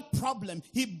solving that problem,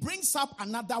 he brings up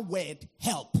another word,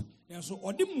 help.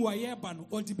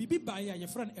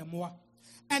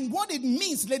 And what it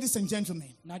means, ladies and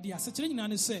gentlemen,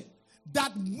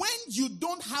 that when you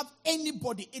don't have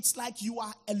anybody, it's like you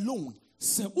are alone.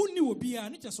 And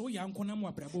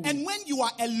when you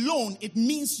are alone, it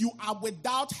means you are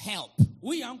without help.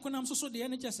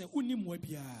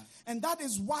 And that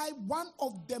is why one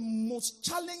of the most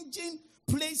challenging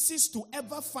places to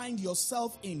ever find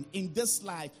yourself in this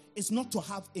life is not to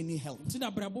have any help. Today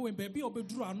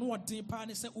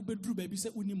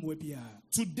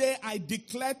I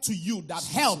declare to you that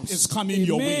help is coming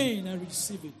your way. I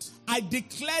receive it. I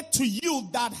declare to you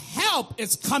that help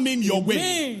is coming your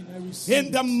way.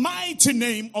 In the mighty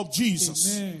name of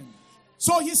Jesus. Amen.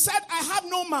 So he said, I have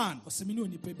no man,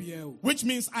 which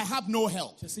means I have no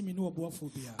help.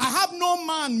 I have no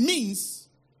man means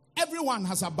everyone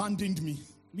has abandoned me.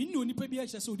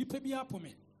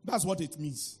 That's what it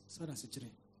means.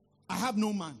 I have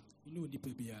no man.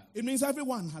 It means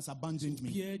everyone has abandoned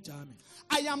me.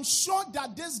 I am sure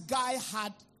that this guy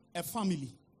had a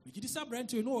family.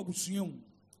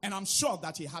 And I'm sure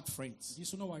that he had friends.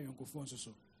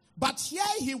 But here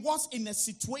he was in a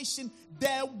situation,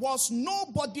 there was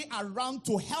nobody around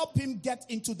to help him get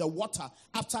into the water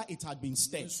after it had been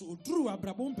stirred.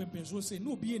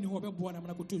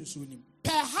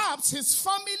 Perhaps his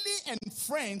family and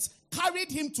friends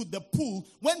carried him to the pool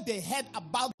when they heard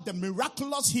about the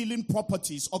miraculous healing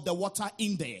properties of the water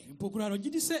in there. But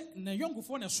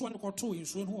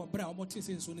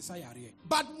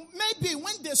maybe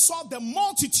when they saw the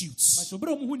multitudes,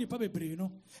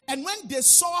 and when they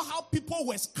saw how people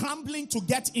were scrambling to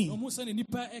get in,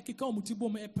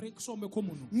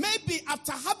 maybe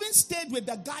after having stayed with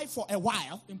the guy for a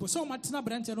while,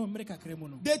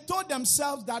 they told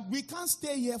themselves that we can't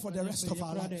stay here for the rest of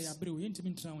our lives.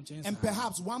 And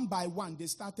perhaps one by one they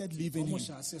started leaving him.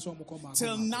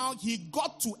 Till now he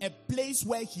got to a place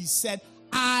where he said,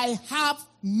 I have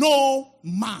no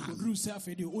man.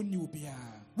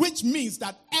 Which means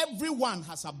that everyone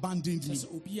has abandoned me.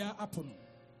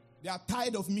 They are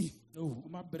tired of me.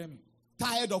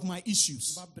 Tired of my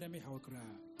issues.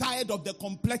 Tired of the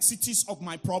complexities of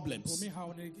my problems.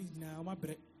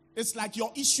 It's like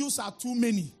your issues are too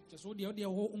many.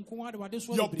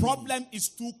 Your problem is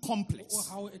too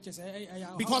complex.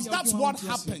 Because that's what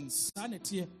happens,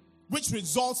 which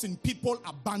results in people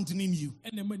abandoning you.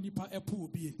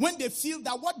 When they feel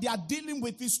that what they are dealing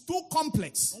with is too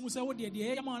complex, and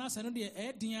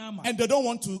they don't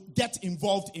want to get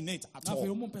involved in it at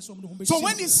all. So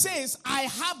when he says, I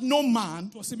have no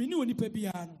man,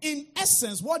 in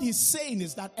essence, what he's saying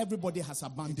is that everybody has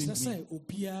abandoned me.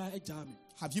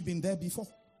 Have you been there before?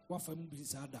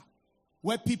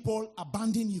 Where people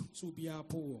abandon you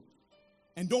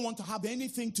and don't want to have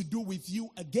anything to do with you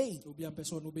again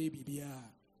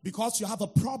because you have a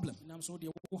problem,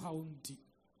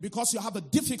 because you have a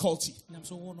difficulty,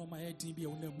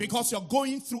 because you're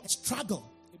going through a struggle.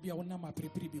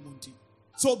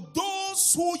 So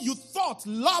those who you thought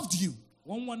loved you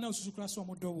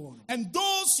and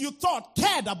those you thought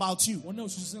cared about you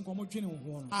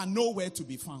are nowhere to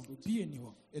be found.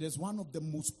 It is one of the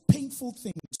most painful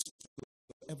things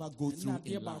ever go through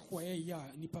in life.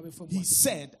 He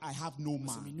said, I have no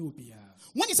man.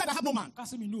 When he said, I have no man,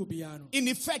 in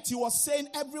effect, he was saying,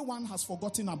 everyone has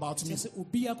forgotten about me.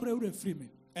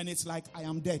 And it's like, I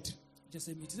am dead.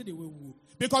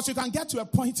 Because you can get to a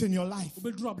point in your life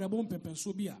where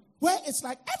it's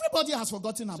like, everybody has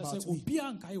forgotten about me.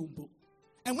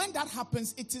 And when that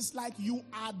happens, it is like you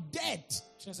are dead.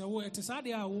 It's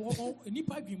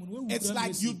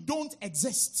like you don't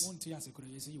exist.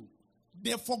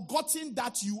 They've forgotten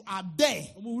that you are there.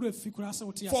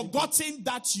 Forgotten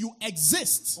that you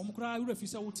exist.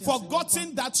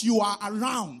 Forgotten that you are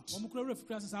around.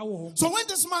 So when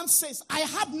this man says, I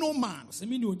have no man,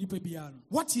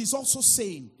 what he's also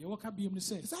saying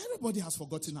is that everybody has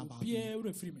forgotten about me.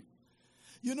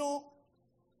 You know,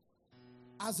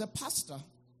 as a pastor,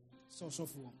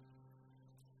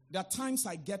 there are times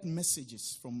I get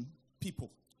messages from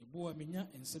people,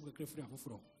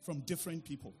 from different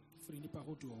people.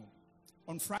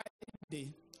 On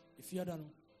Friday,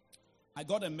 I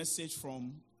got a message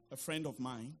from a friend of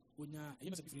mine.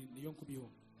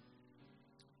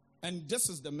 And this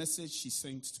is the message she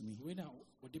sent to me.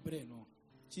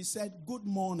 She said, good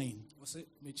morning.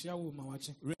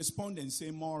 Respond and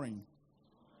say morning.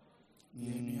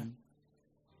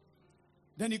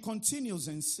 Then he continues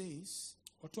and says,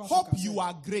 hope you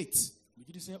are great.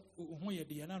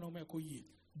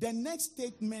 The next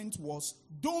statement was,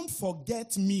 don't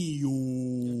forget me.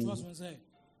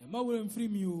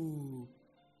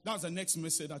 That's the next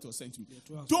message that was sent to me.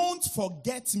 Don't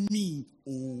forget me.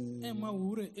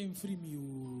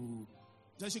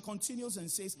 Then she continues and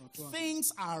says,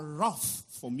 things are rough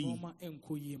for me.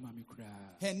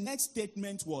 Her next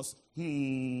statement was,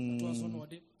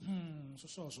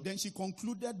 Then she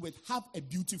concluded with, have a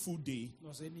beautiful day,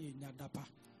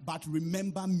 but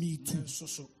remember me too,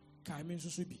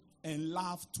 and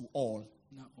laugh to all.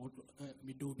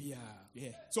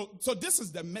 Yeah. So this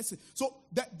is the message. So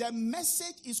the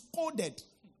message is coded.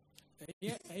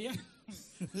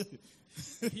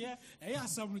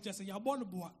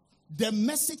 The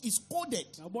message is coded.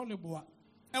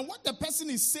 And what the person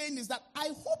is saying is that I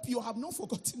hope you have not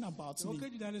forgotten about me.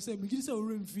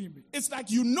 It's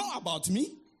like you know about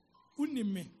me.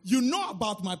 You know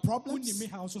about my problems.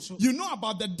 You know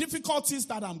about the difficulties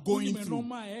that I'm going through.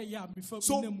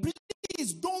 So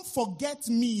please don't forget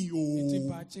me.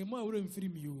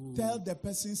 Tell the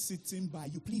person sitting by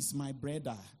you, please, my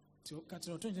brother,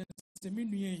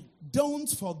 don't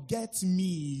forget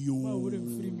me.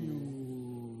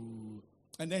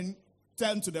 And then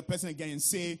turn to the person again and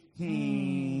say,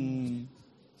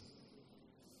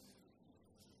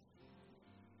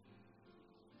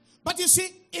 But you see,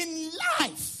 in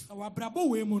life,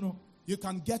 you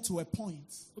can get to a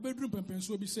point where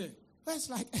it's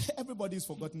like everybody's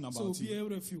forgotten about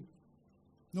you.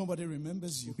 Nobody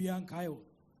remembers you.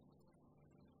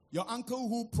 Your uncle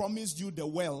who promised you the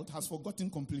world has forgotten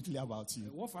completely about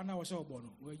you.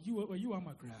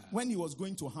 When he was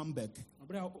going to Hamburg,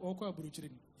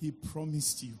 he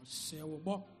promised you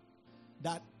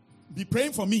that, be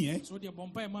praying for me,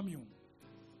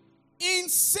 in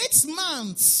 6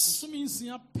 months,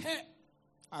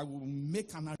 I will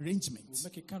make an arrangement.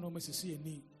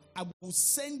 I will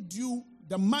send you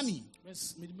the money.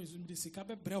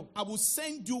 I will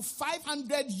send you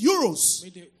 500 euros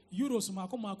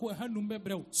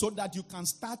so that you can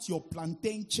start your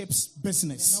plantain chips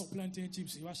business.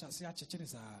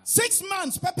 6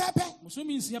 months,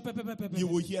 you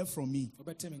will hear from me.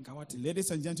 Ladies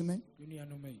and gentlemen,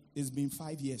 it's been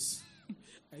 5 years.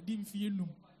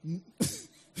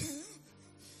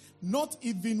 Not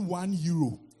even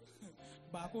 €1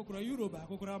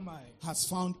 has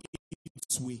found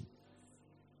its way.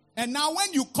 And now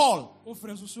when you call,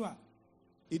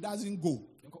 it doesn't go.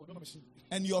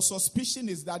 And your suspicion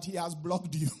is that he has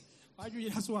blocked you. Because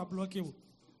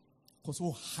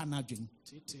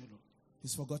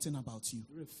he's forgotten about you.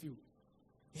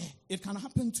 Yeah, it can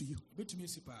happen to you.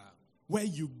 Where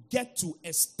you get to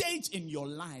a stage in your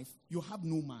life, you have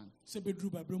no man.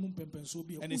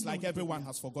 And it's like everyone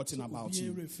has forgotten about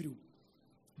you.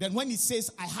 Then when he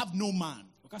says, I have no man,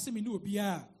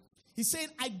 he's saying,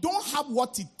 I don't have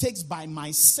what it takes by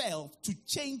myself to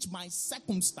change my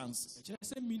circumstances.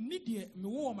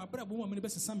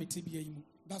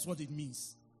 That's what it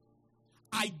means.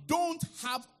 I don't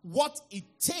have what it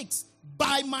takes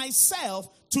by myself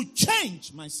to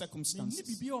change my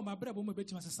circumstances.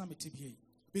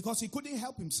 Because he couldn't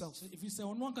help himself.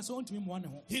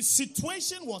 His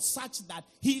situation was such that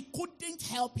he couldn't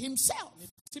help himself.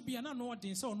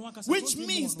 Which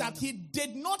means that he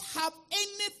did not have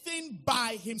anything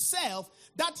by himself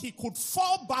that he could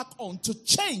fall back on to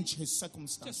change his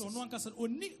circumstances.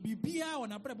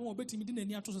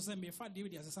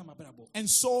 And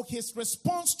so his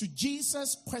response to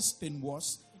Jesus' question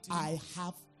was, I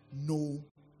have no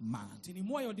man.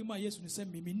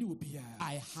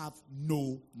 I have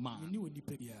no man.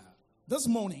 This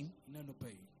morning,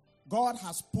 God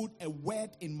has put a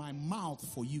word in my mouth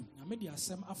for you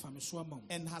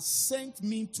and has sent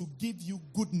me to give you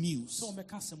good news.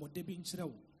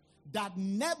 That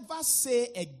never say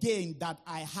again that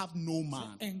I have no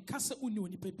man.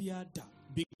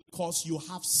 Because you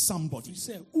have somebody.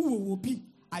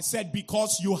 I said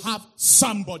because you have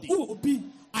somebody.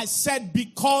 I said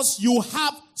because you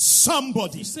have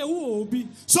somebody. So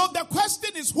the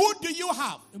question is, who do you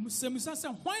have?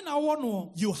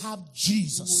 You have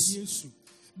Jesus.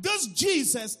 This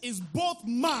Jesus is both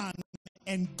man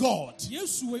and God.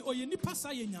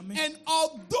 And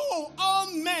although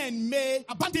all men may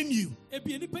abandon you,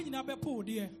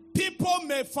 People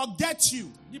may forget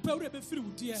you.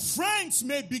 Friends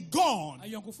may be gone.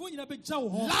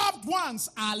 Loved ones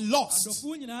are lost.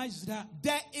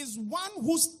 There is one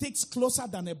who sticks closer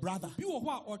than a brother.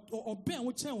 One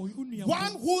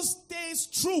who stays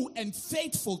true and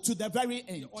faithful to the very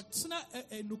end.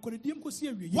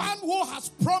 One who has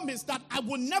promised that I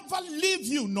will never leave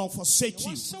you nor forsake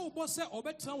you.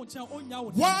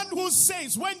 One who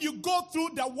says, when you go through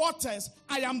the waters,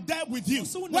 I am there with you.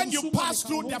 When you pass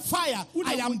through the fire,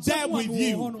 I am there with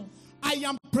you. I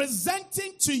am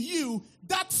presenting to you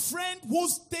that friend who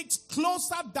sticks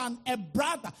closer than a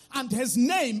brother, and his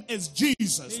name is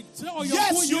Jesus.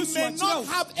 Yes, you may not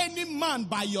have any man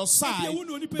by your side,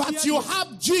 but you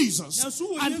have Jesus.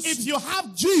 And if you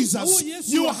have Jesus,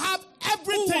 you have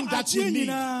everything that you need.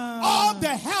 All the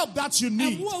help that you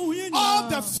need. All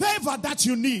the favor that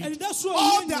you need.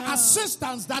 All the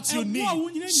assistance that you need.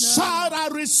 Shall I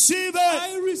receive it?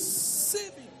 I receive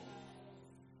it.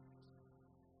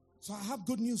 So I have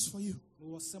good news for you.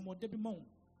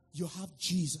 You have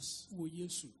Jesus.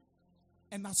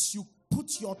 And as you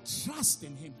put your trust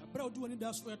in him,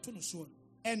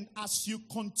 and as you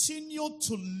continue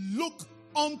to look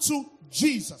unto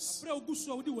Jesus,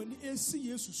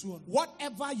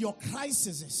 whatever your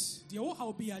crisis is,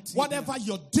 whatever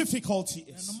your difficulty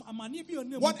is,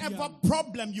 whatever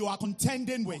problem you are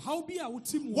contending with,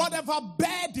 whatever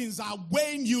burdens are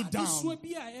weighing you down,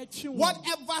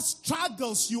 whatever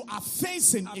struggles you are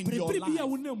facing in your life,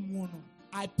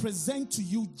 I present to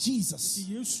you Jesus,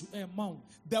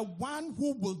 the one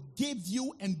who will give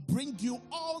you and bring you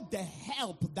all the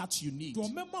help that you need.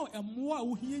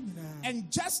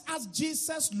 And just as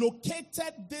Jesus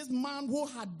located this man who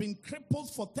had been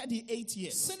crippled for 38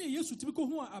 years,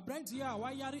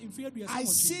 I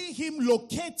see him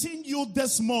locating you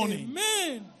this morning.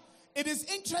 Amen. It is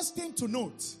interesting to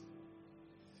note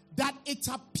that it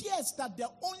appears that the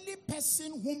only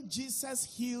person whom Jesus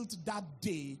healed that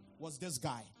day was this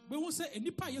guy. Remember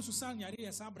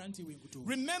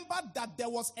that there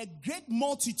was a great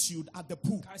multitude at the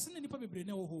pool.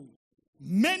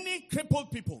 Many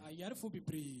crippled people,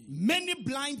 many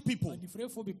blind people,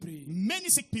 many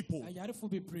sick people.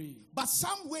 But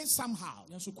some way, somehow,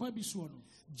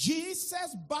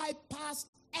 Jesus bypassed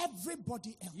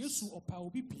everybody else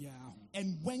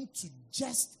and went to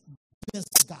just this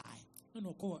guy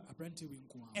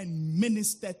and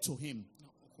ministered to him.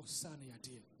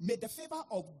 May the favor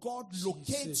of God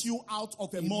locate you out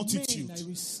of a multitude. I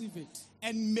receive it.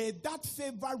 And may that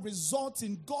favor result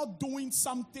in God doing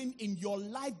something in your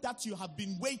life that you have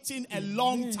been waiting a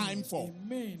long time for.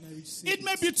 Amen. I receive it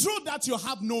may be true that you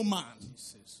have no man,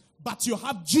 but you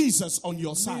have Jesus on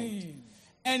your side.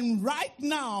 And right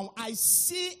now, I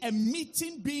see a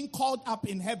meeting being called up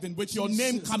in heaven with your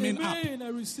name coming up. I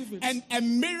receive it. And a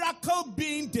miracle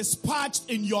being dispatched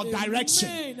in your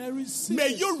direction. I receive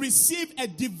may you receive a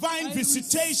divine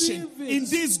visitation in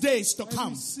these days to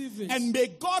come. And may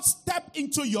God step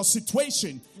into your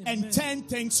situation and turn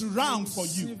things around for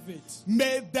you.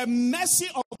 May the mercy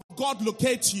of God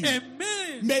locate you. Amen.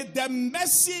 May the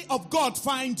mercy of God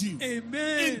find you.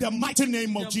 Amen. In the mighty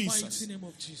name of Jesus.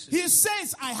 He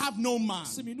says, I have no man,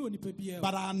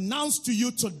 but I announce to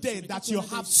you today that you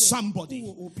have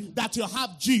somebody, that you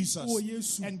have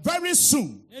Jesus. And very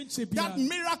soon, that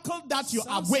miracle that you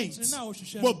await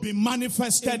will be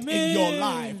manifested in your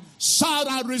life. Shall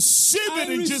I receive it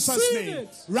in Jesus' name?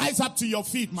 Rise up to your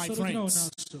feet, my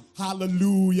friends.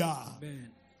 Hallelujah. Amen.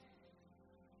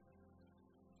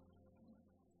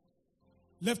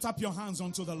 Lift up your hands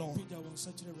unto the Lord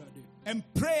and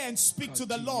pray and speak to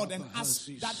the Lord and ask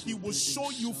that He will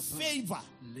show you favor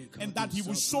and that He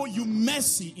will show you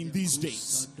mercy in these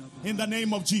days. In the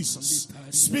name of Jesus.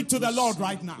 Speak to the Lord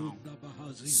right now.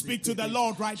 Speak to the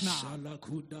Lord right now.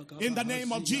 In the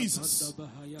name of Jesus.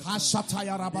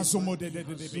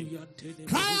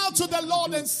 Cry out to the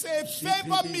Lord and say,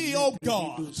 favor me, O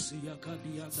God.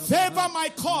 Favor my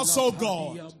cause, O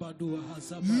God.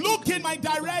 Look in my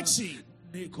direction.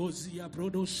 Make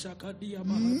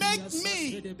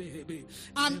me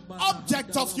an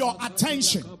object of your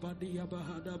attention.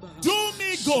 Do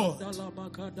me good.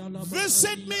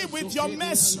 Visit me with your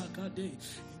mercy.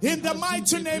 In the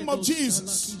mighty name of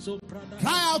Jesus.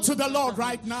 Cry out to the Lord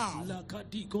right now.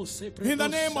 In the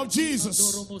name of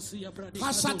Jesus.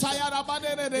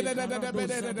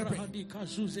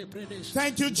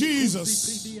 Thank you,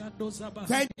 Jesus.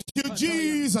 Thank you,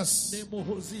 Jesus.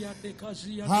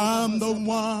 I'm the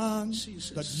one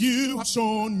that you have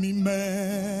shown me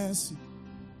mercy.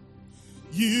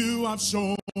 You have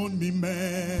shown me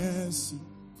mercy.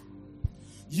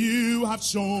 You have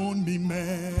shown me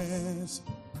mercy.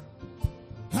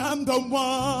 I'm the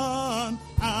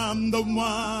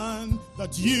one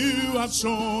that you have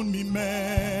shown me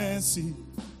mercy.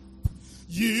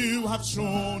 You have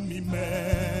shown me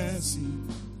mercy.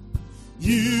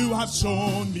 You have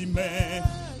shown me mercy.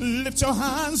 Lift your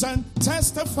hands and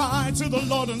testify to the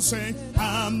Lord and say,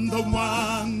 I'm the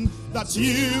one that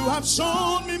you have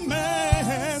shown me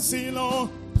mercy,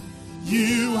 Lord.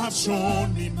 You have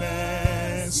shown me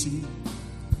mercy.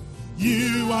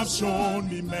 You have shown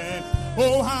me mercy.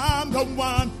 Oh, I'm the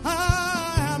one,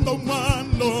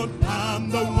 Lord. I'm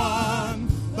the one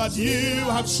that you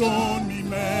have shown me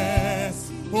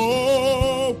mercy.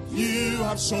 Oh, you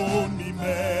have shown me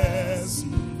mercy.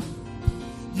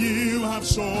 You have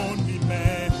shown me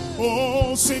mercy.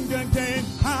 Oh, sing again.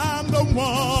 I'm the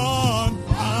one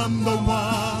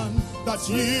that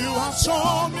you have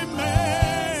shown me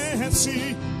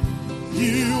mercy.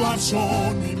 You have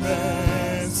shown me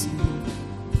mercy.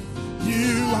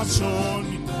 You have shown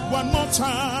me. One more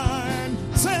time.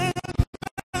 Say,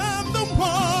 I'm the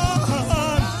one.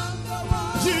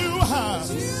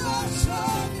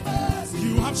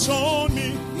 You have shown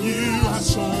me. You have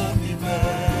shown me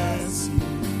mercy.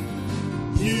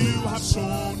 You have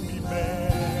shown me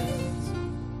mercy.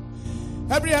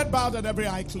 Every head bowed and every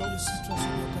eye closed.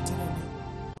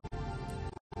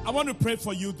 I want to pray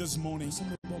for you this morning.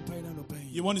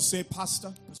 You want to say,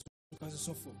 Pastor,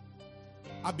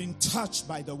 I've been touched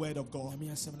by the word of God.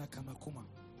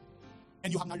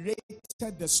 And you have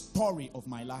narrated the story of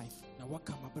my life.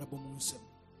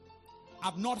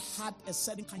 I've not had a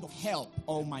certain kind of help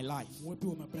all my life.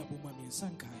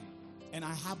 And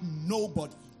I have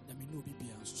nobody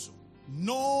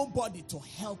to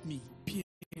help me.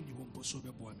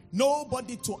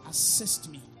 Nobody to assist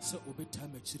me.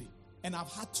 And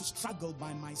I've had to struggle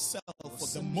by myself for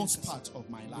the most part of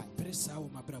my life.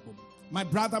 My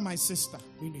brother, my sister,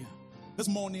 this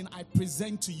morning I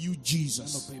present to you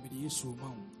Jesus.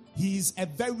 He is a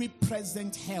very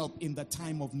present help in the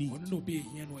time of need.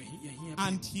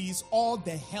 And He is all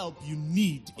the help you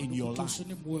need in your life.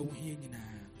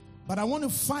 But I want to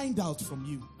find out from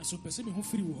you.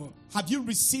 Have you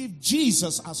received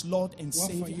Jesus as Lord and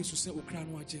Savior?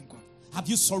 Have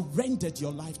you surrendered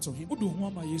your life to Him?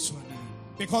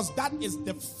 Because that is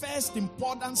the first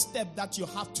important step that you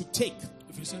have to take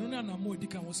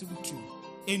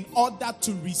in order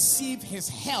to receive His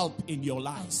help in your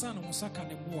life.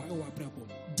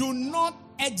 Do not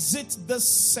exit this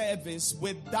service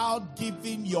without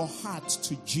giving your heart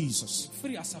to Jesus.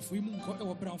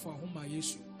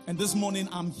 And this morning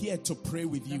I'm here to pray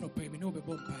with you.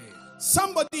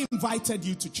 Somebody invited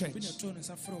you to church.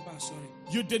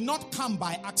 You did not come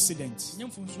by accident.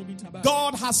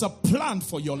 God has a plan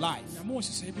for your life.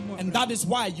 And that is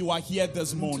why you are here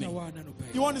this morning.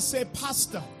 You want to say,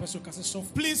 Pastor,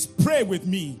 please pray with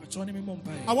me.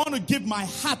 I want to give my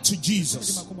heart to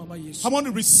Jesus. I want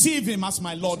to receive Him as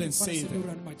my Lord and Savior.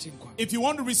 If you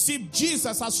want to receive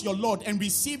Jesus as your Lord and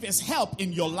receive His help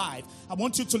in your life, I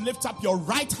want you to lift up your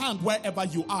right hand wherever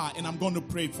you are, and I'm going to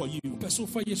pray for you.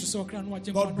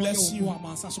 God bless you.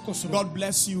 God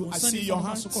bless you. I see your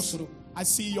hands. I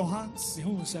see your hands.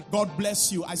 God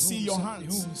bless you. I see your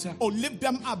hands. Oh, lift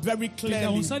them up very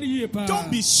clearly. Don't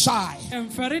be shy.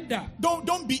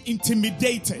 Don't be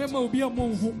intimidated.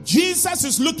 Jesus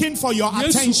is looking for your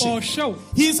attention.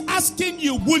 He's asking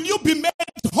you, will you be made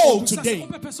whole today?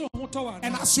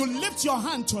 And as you lift your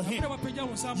hand to Him,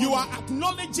 you are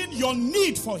acknowledging your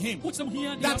need for Him.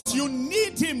 That you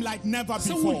need Him like never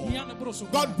before.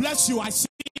 God bless you. I see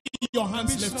your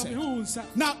hands lifted.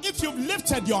 Now, if you've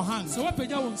lifted your hands,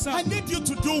 I need you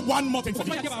to do one more thing for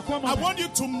me. I want you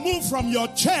to move from your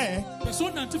chair,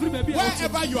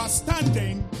 wherever you are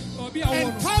standing,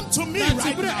 and come to me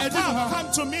right now.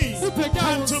 Come to me.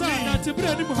 Come to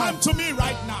me. Come to me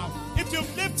right now. If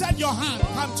you've lifted your hand,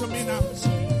 come to me now.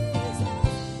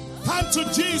 Come to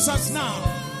Jesus now.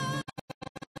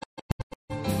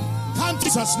 Come to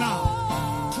Jesus now.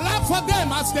 Clap for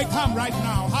them as they come right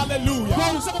now. Hallelujah.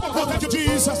 Oh, thank you,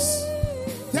 Jesus.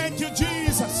 Thank you,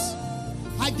 Jesus.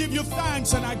 I give you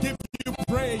thanks and I give you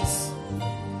praise.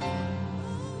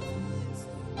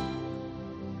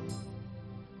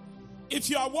 If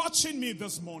you are watching me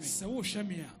this morning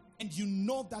and you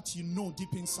know that you know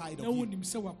deep inside of you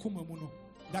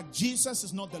that Jesus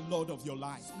is not the Lord of your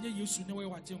life,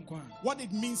 what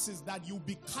it means is that you'll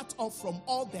be cut off from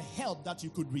all the help that you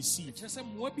could receive.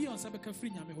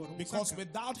 Because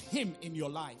without Him in your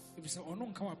life,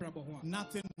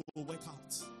 nothing will work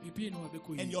out.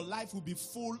 And your life will be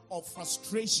full of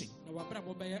frustration.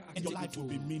 And your life will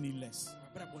be meaningless.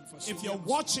 If you're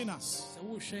watching us,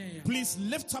 please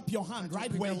lift up your hand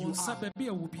right where you are.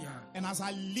 And as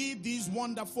I lead these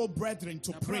wonderful brethren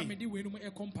to pray,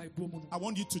 I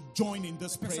want you to join in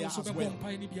this prayer as well.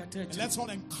 And let's all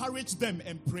encourage them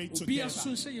and pray together.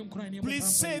 Please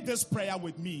say this prayer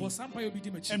with me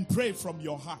and pray from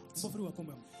your heart.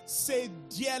 Say,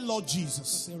 "Dear Lord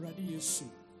Jesus,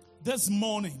 this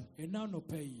morning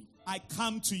I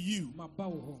come to you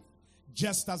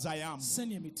just as I am.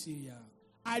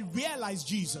 I realize,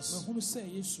 Jesus,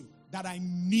 that I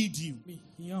need you.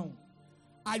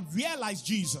 I realize,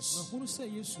 Jesus,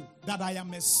 that I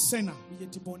am a sinner,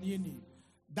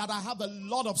 that I have a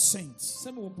lot of sins.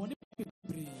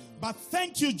 But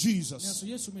thank you, Jesus,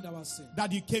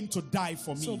 that you came to die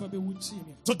for me.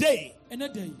 Today,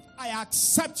 I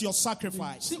accept your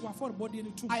sacrifice.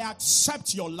 I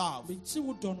accept your love.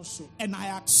 And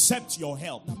I accept your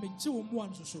help.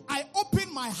 I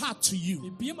open my heart to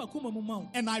you.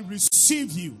 And I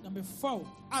receive you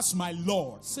as my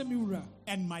Lord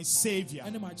and my Savior.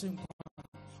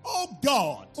 Oh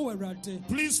God,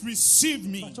 please receive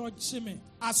me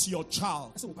as your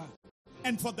child.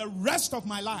 And for the rest of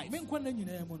my life,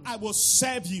 I will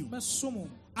serve you.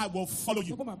 I will follow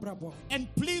you. And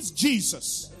please,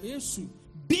 Jesus,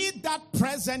 be that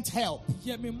present help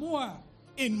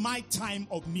in my time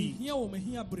of need.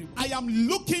 I am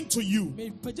looking to you.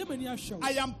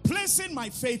 I am placing my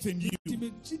faith in you.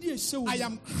 I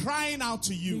am crying out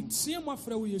to you.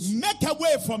 Make a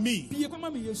way for me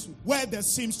where there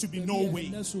seems to be no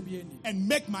way, and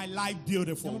make my life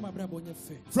beautiful.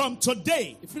 From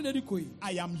today,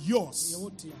 I am yours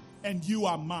and you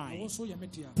are mine.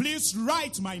 Please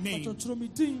write my name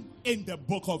in the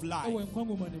book of life.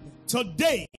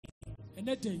 Today,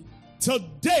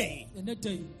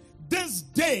 this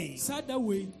day,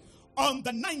 on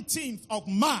the 19th of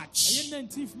March,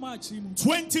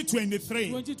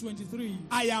 2023,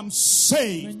 I am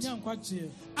saved.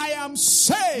 I am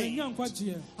saved.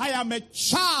 I am a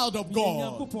child of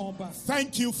God.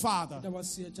 Thank you, Father.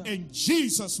 In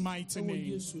Jesus' mighty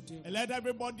name. And let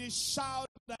everybody shout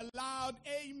aloud,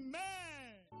 Amen.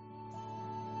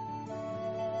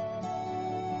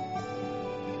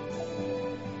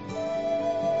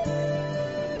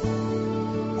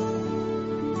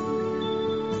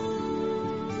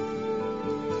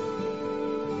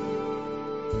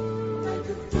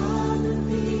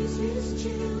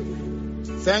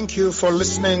 Thank you for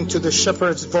listening to the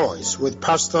Shepherd's Voice with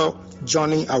Pastor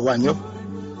Johnny Awanyo.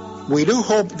 We do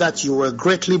hope that you were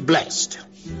greatly blessed.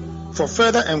 For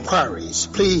further enquiries,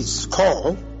 please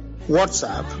call,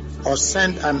 WhatsApp, or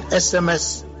send an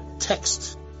SMS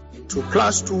text to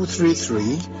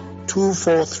 +233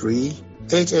 243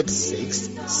 886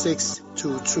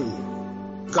 622.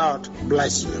 God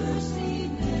bless you.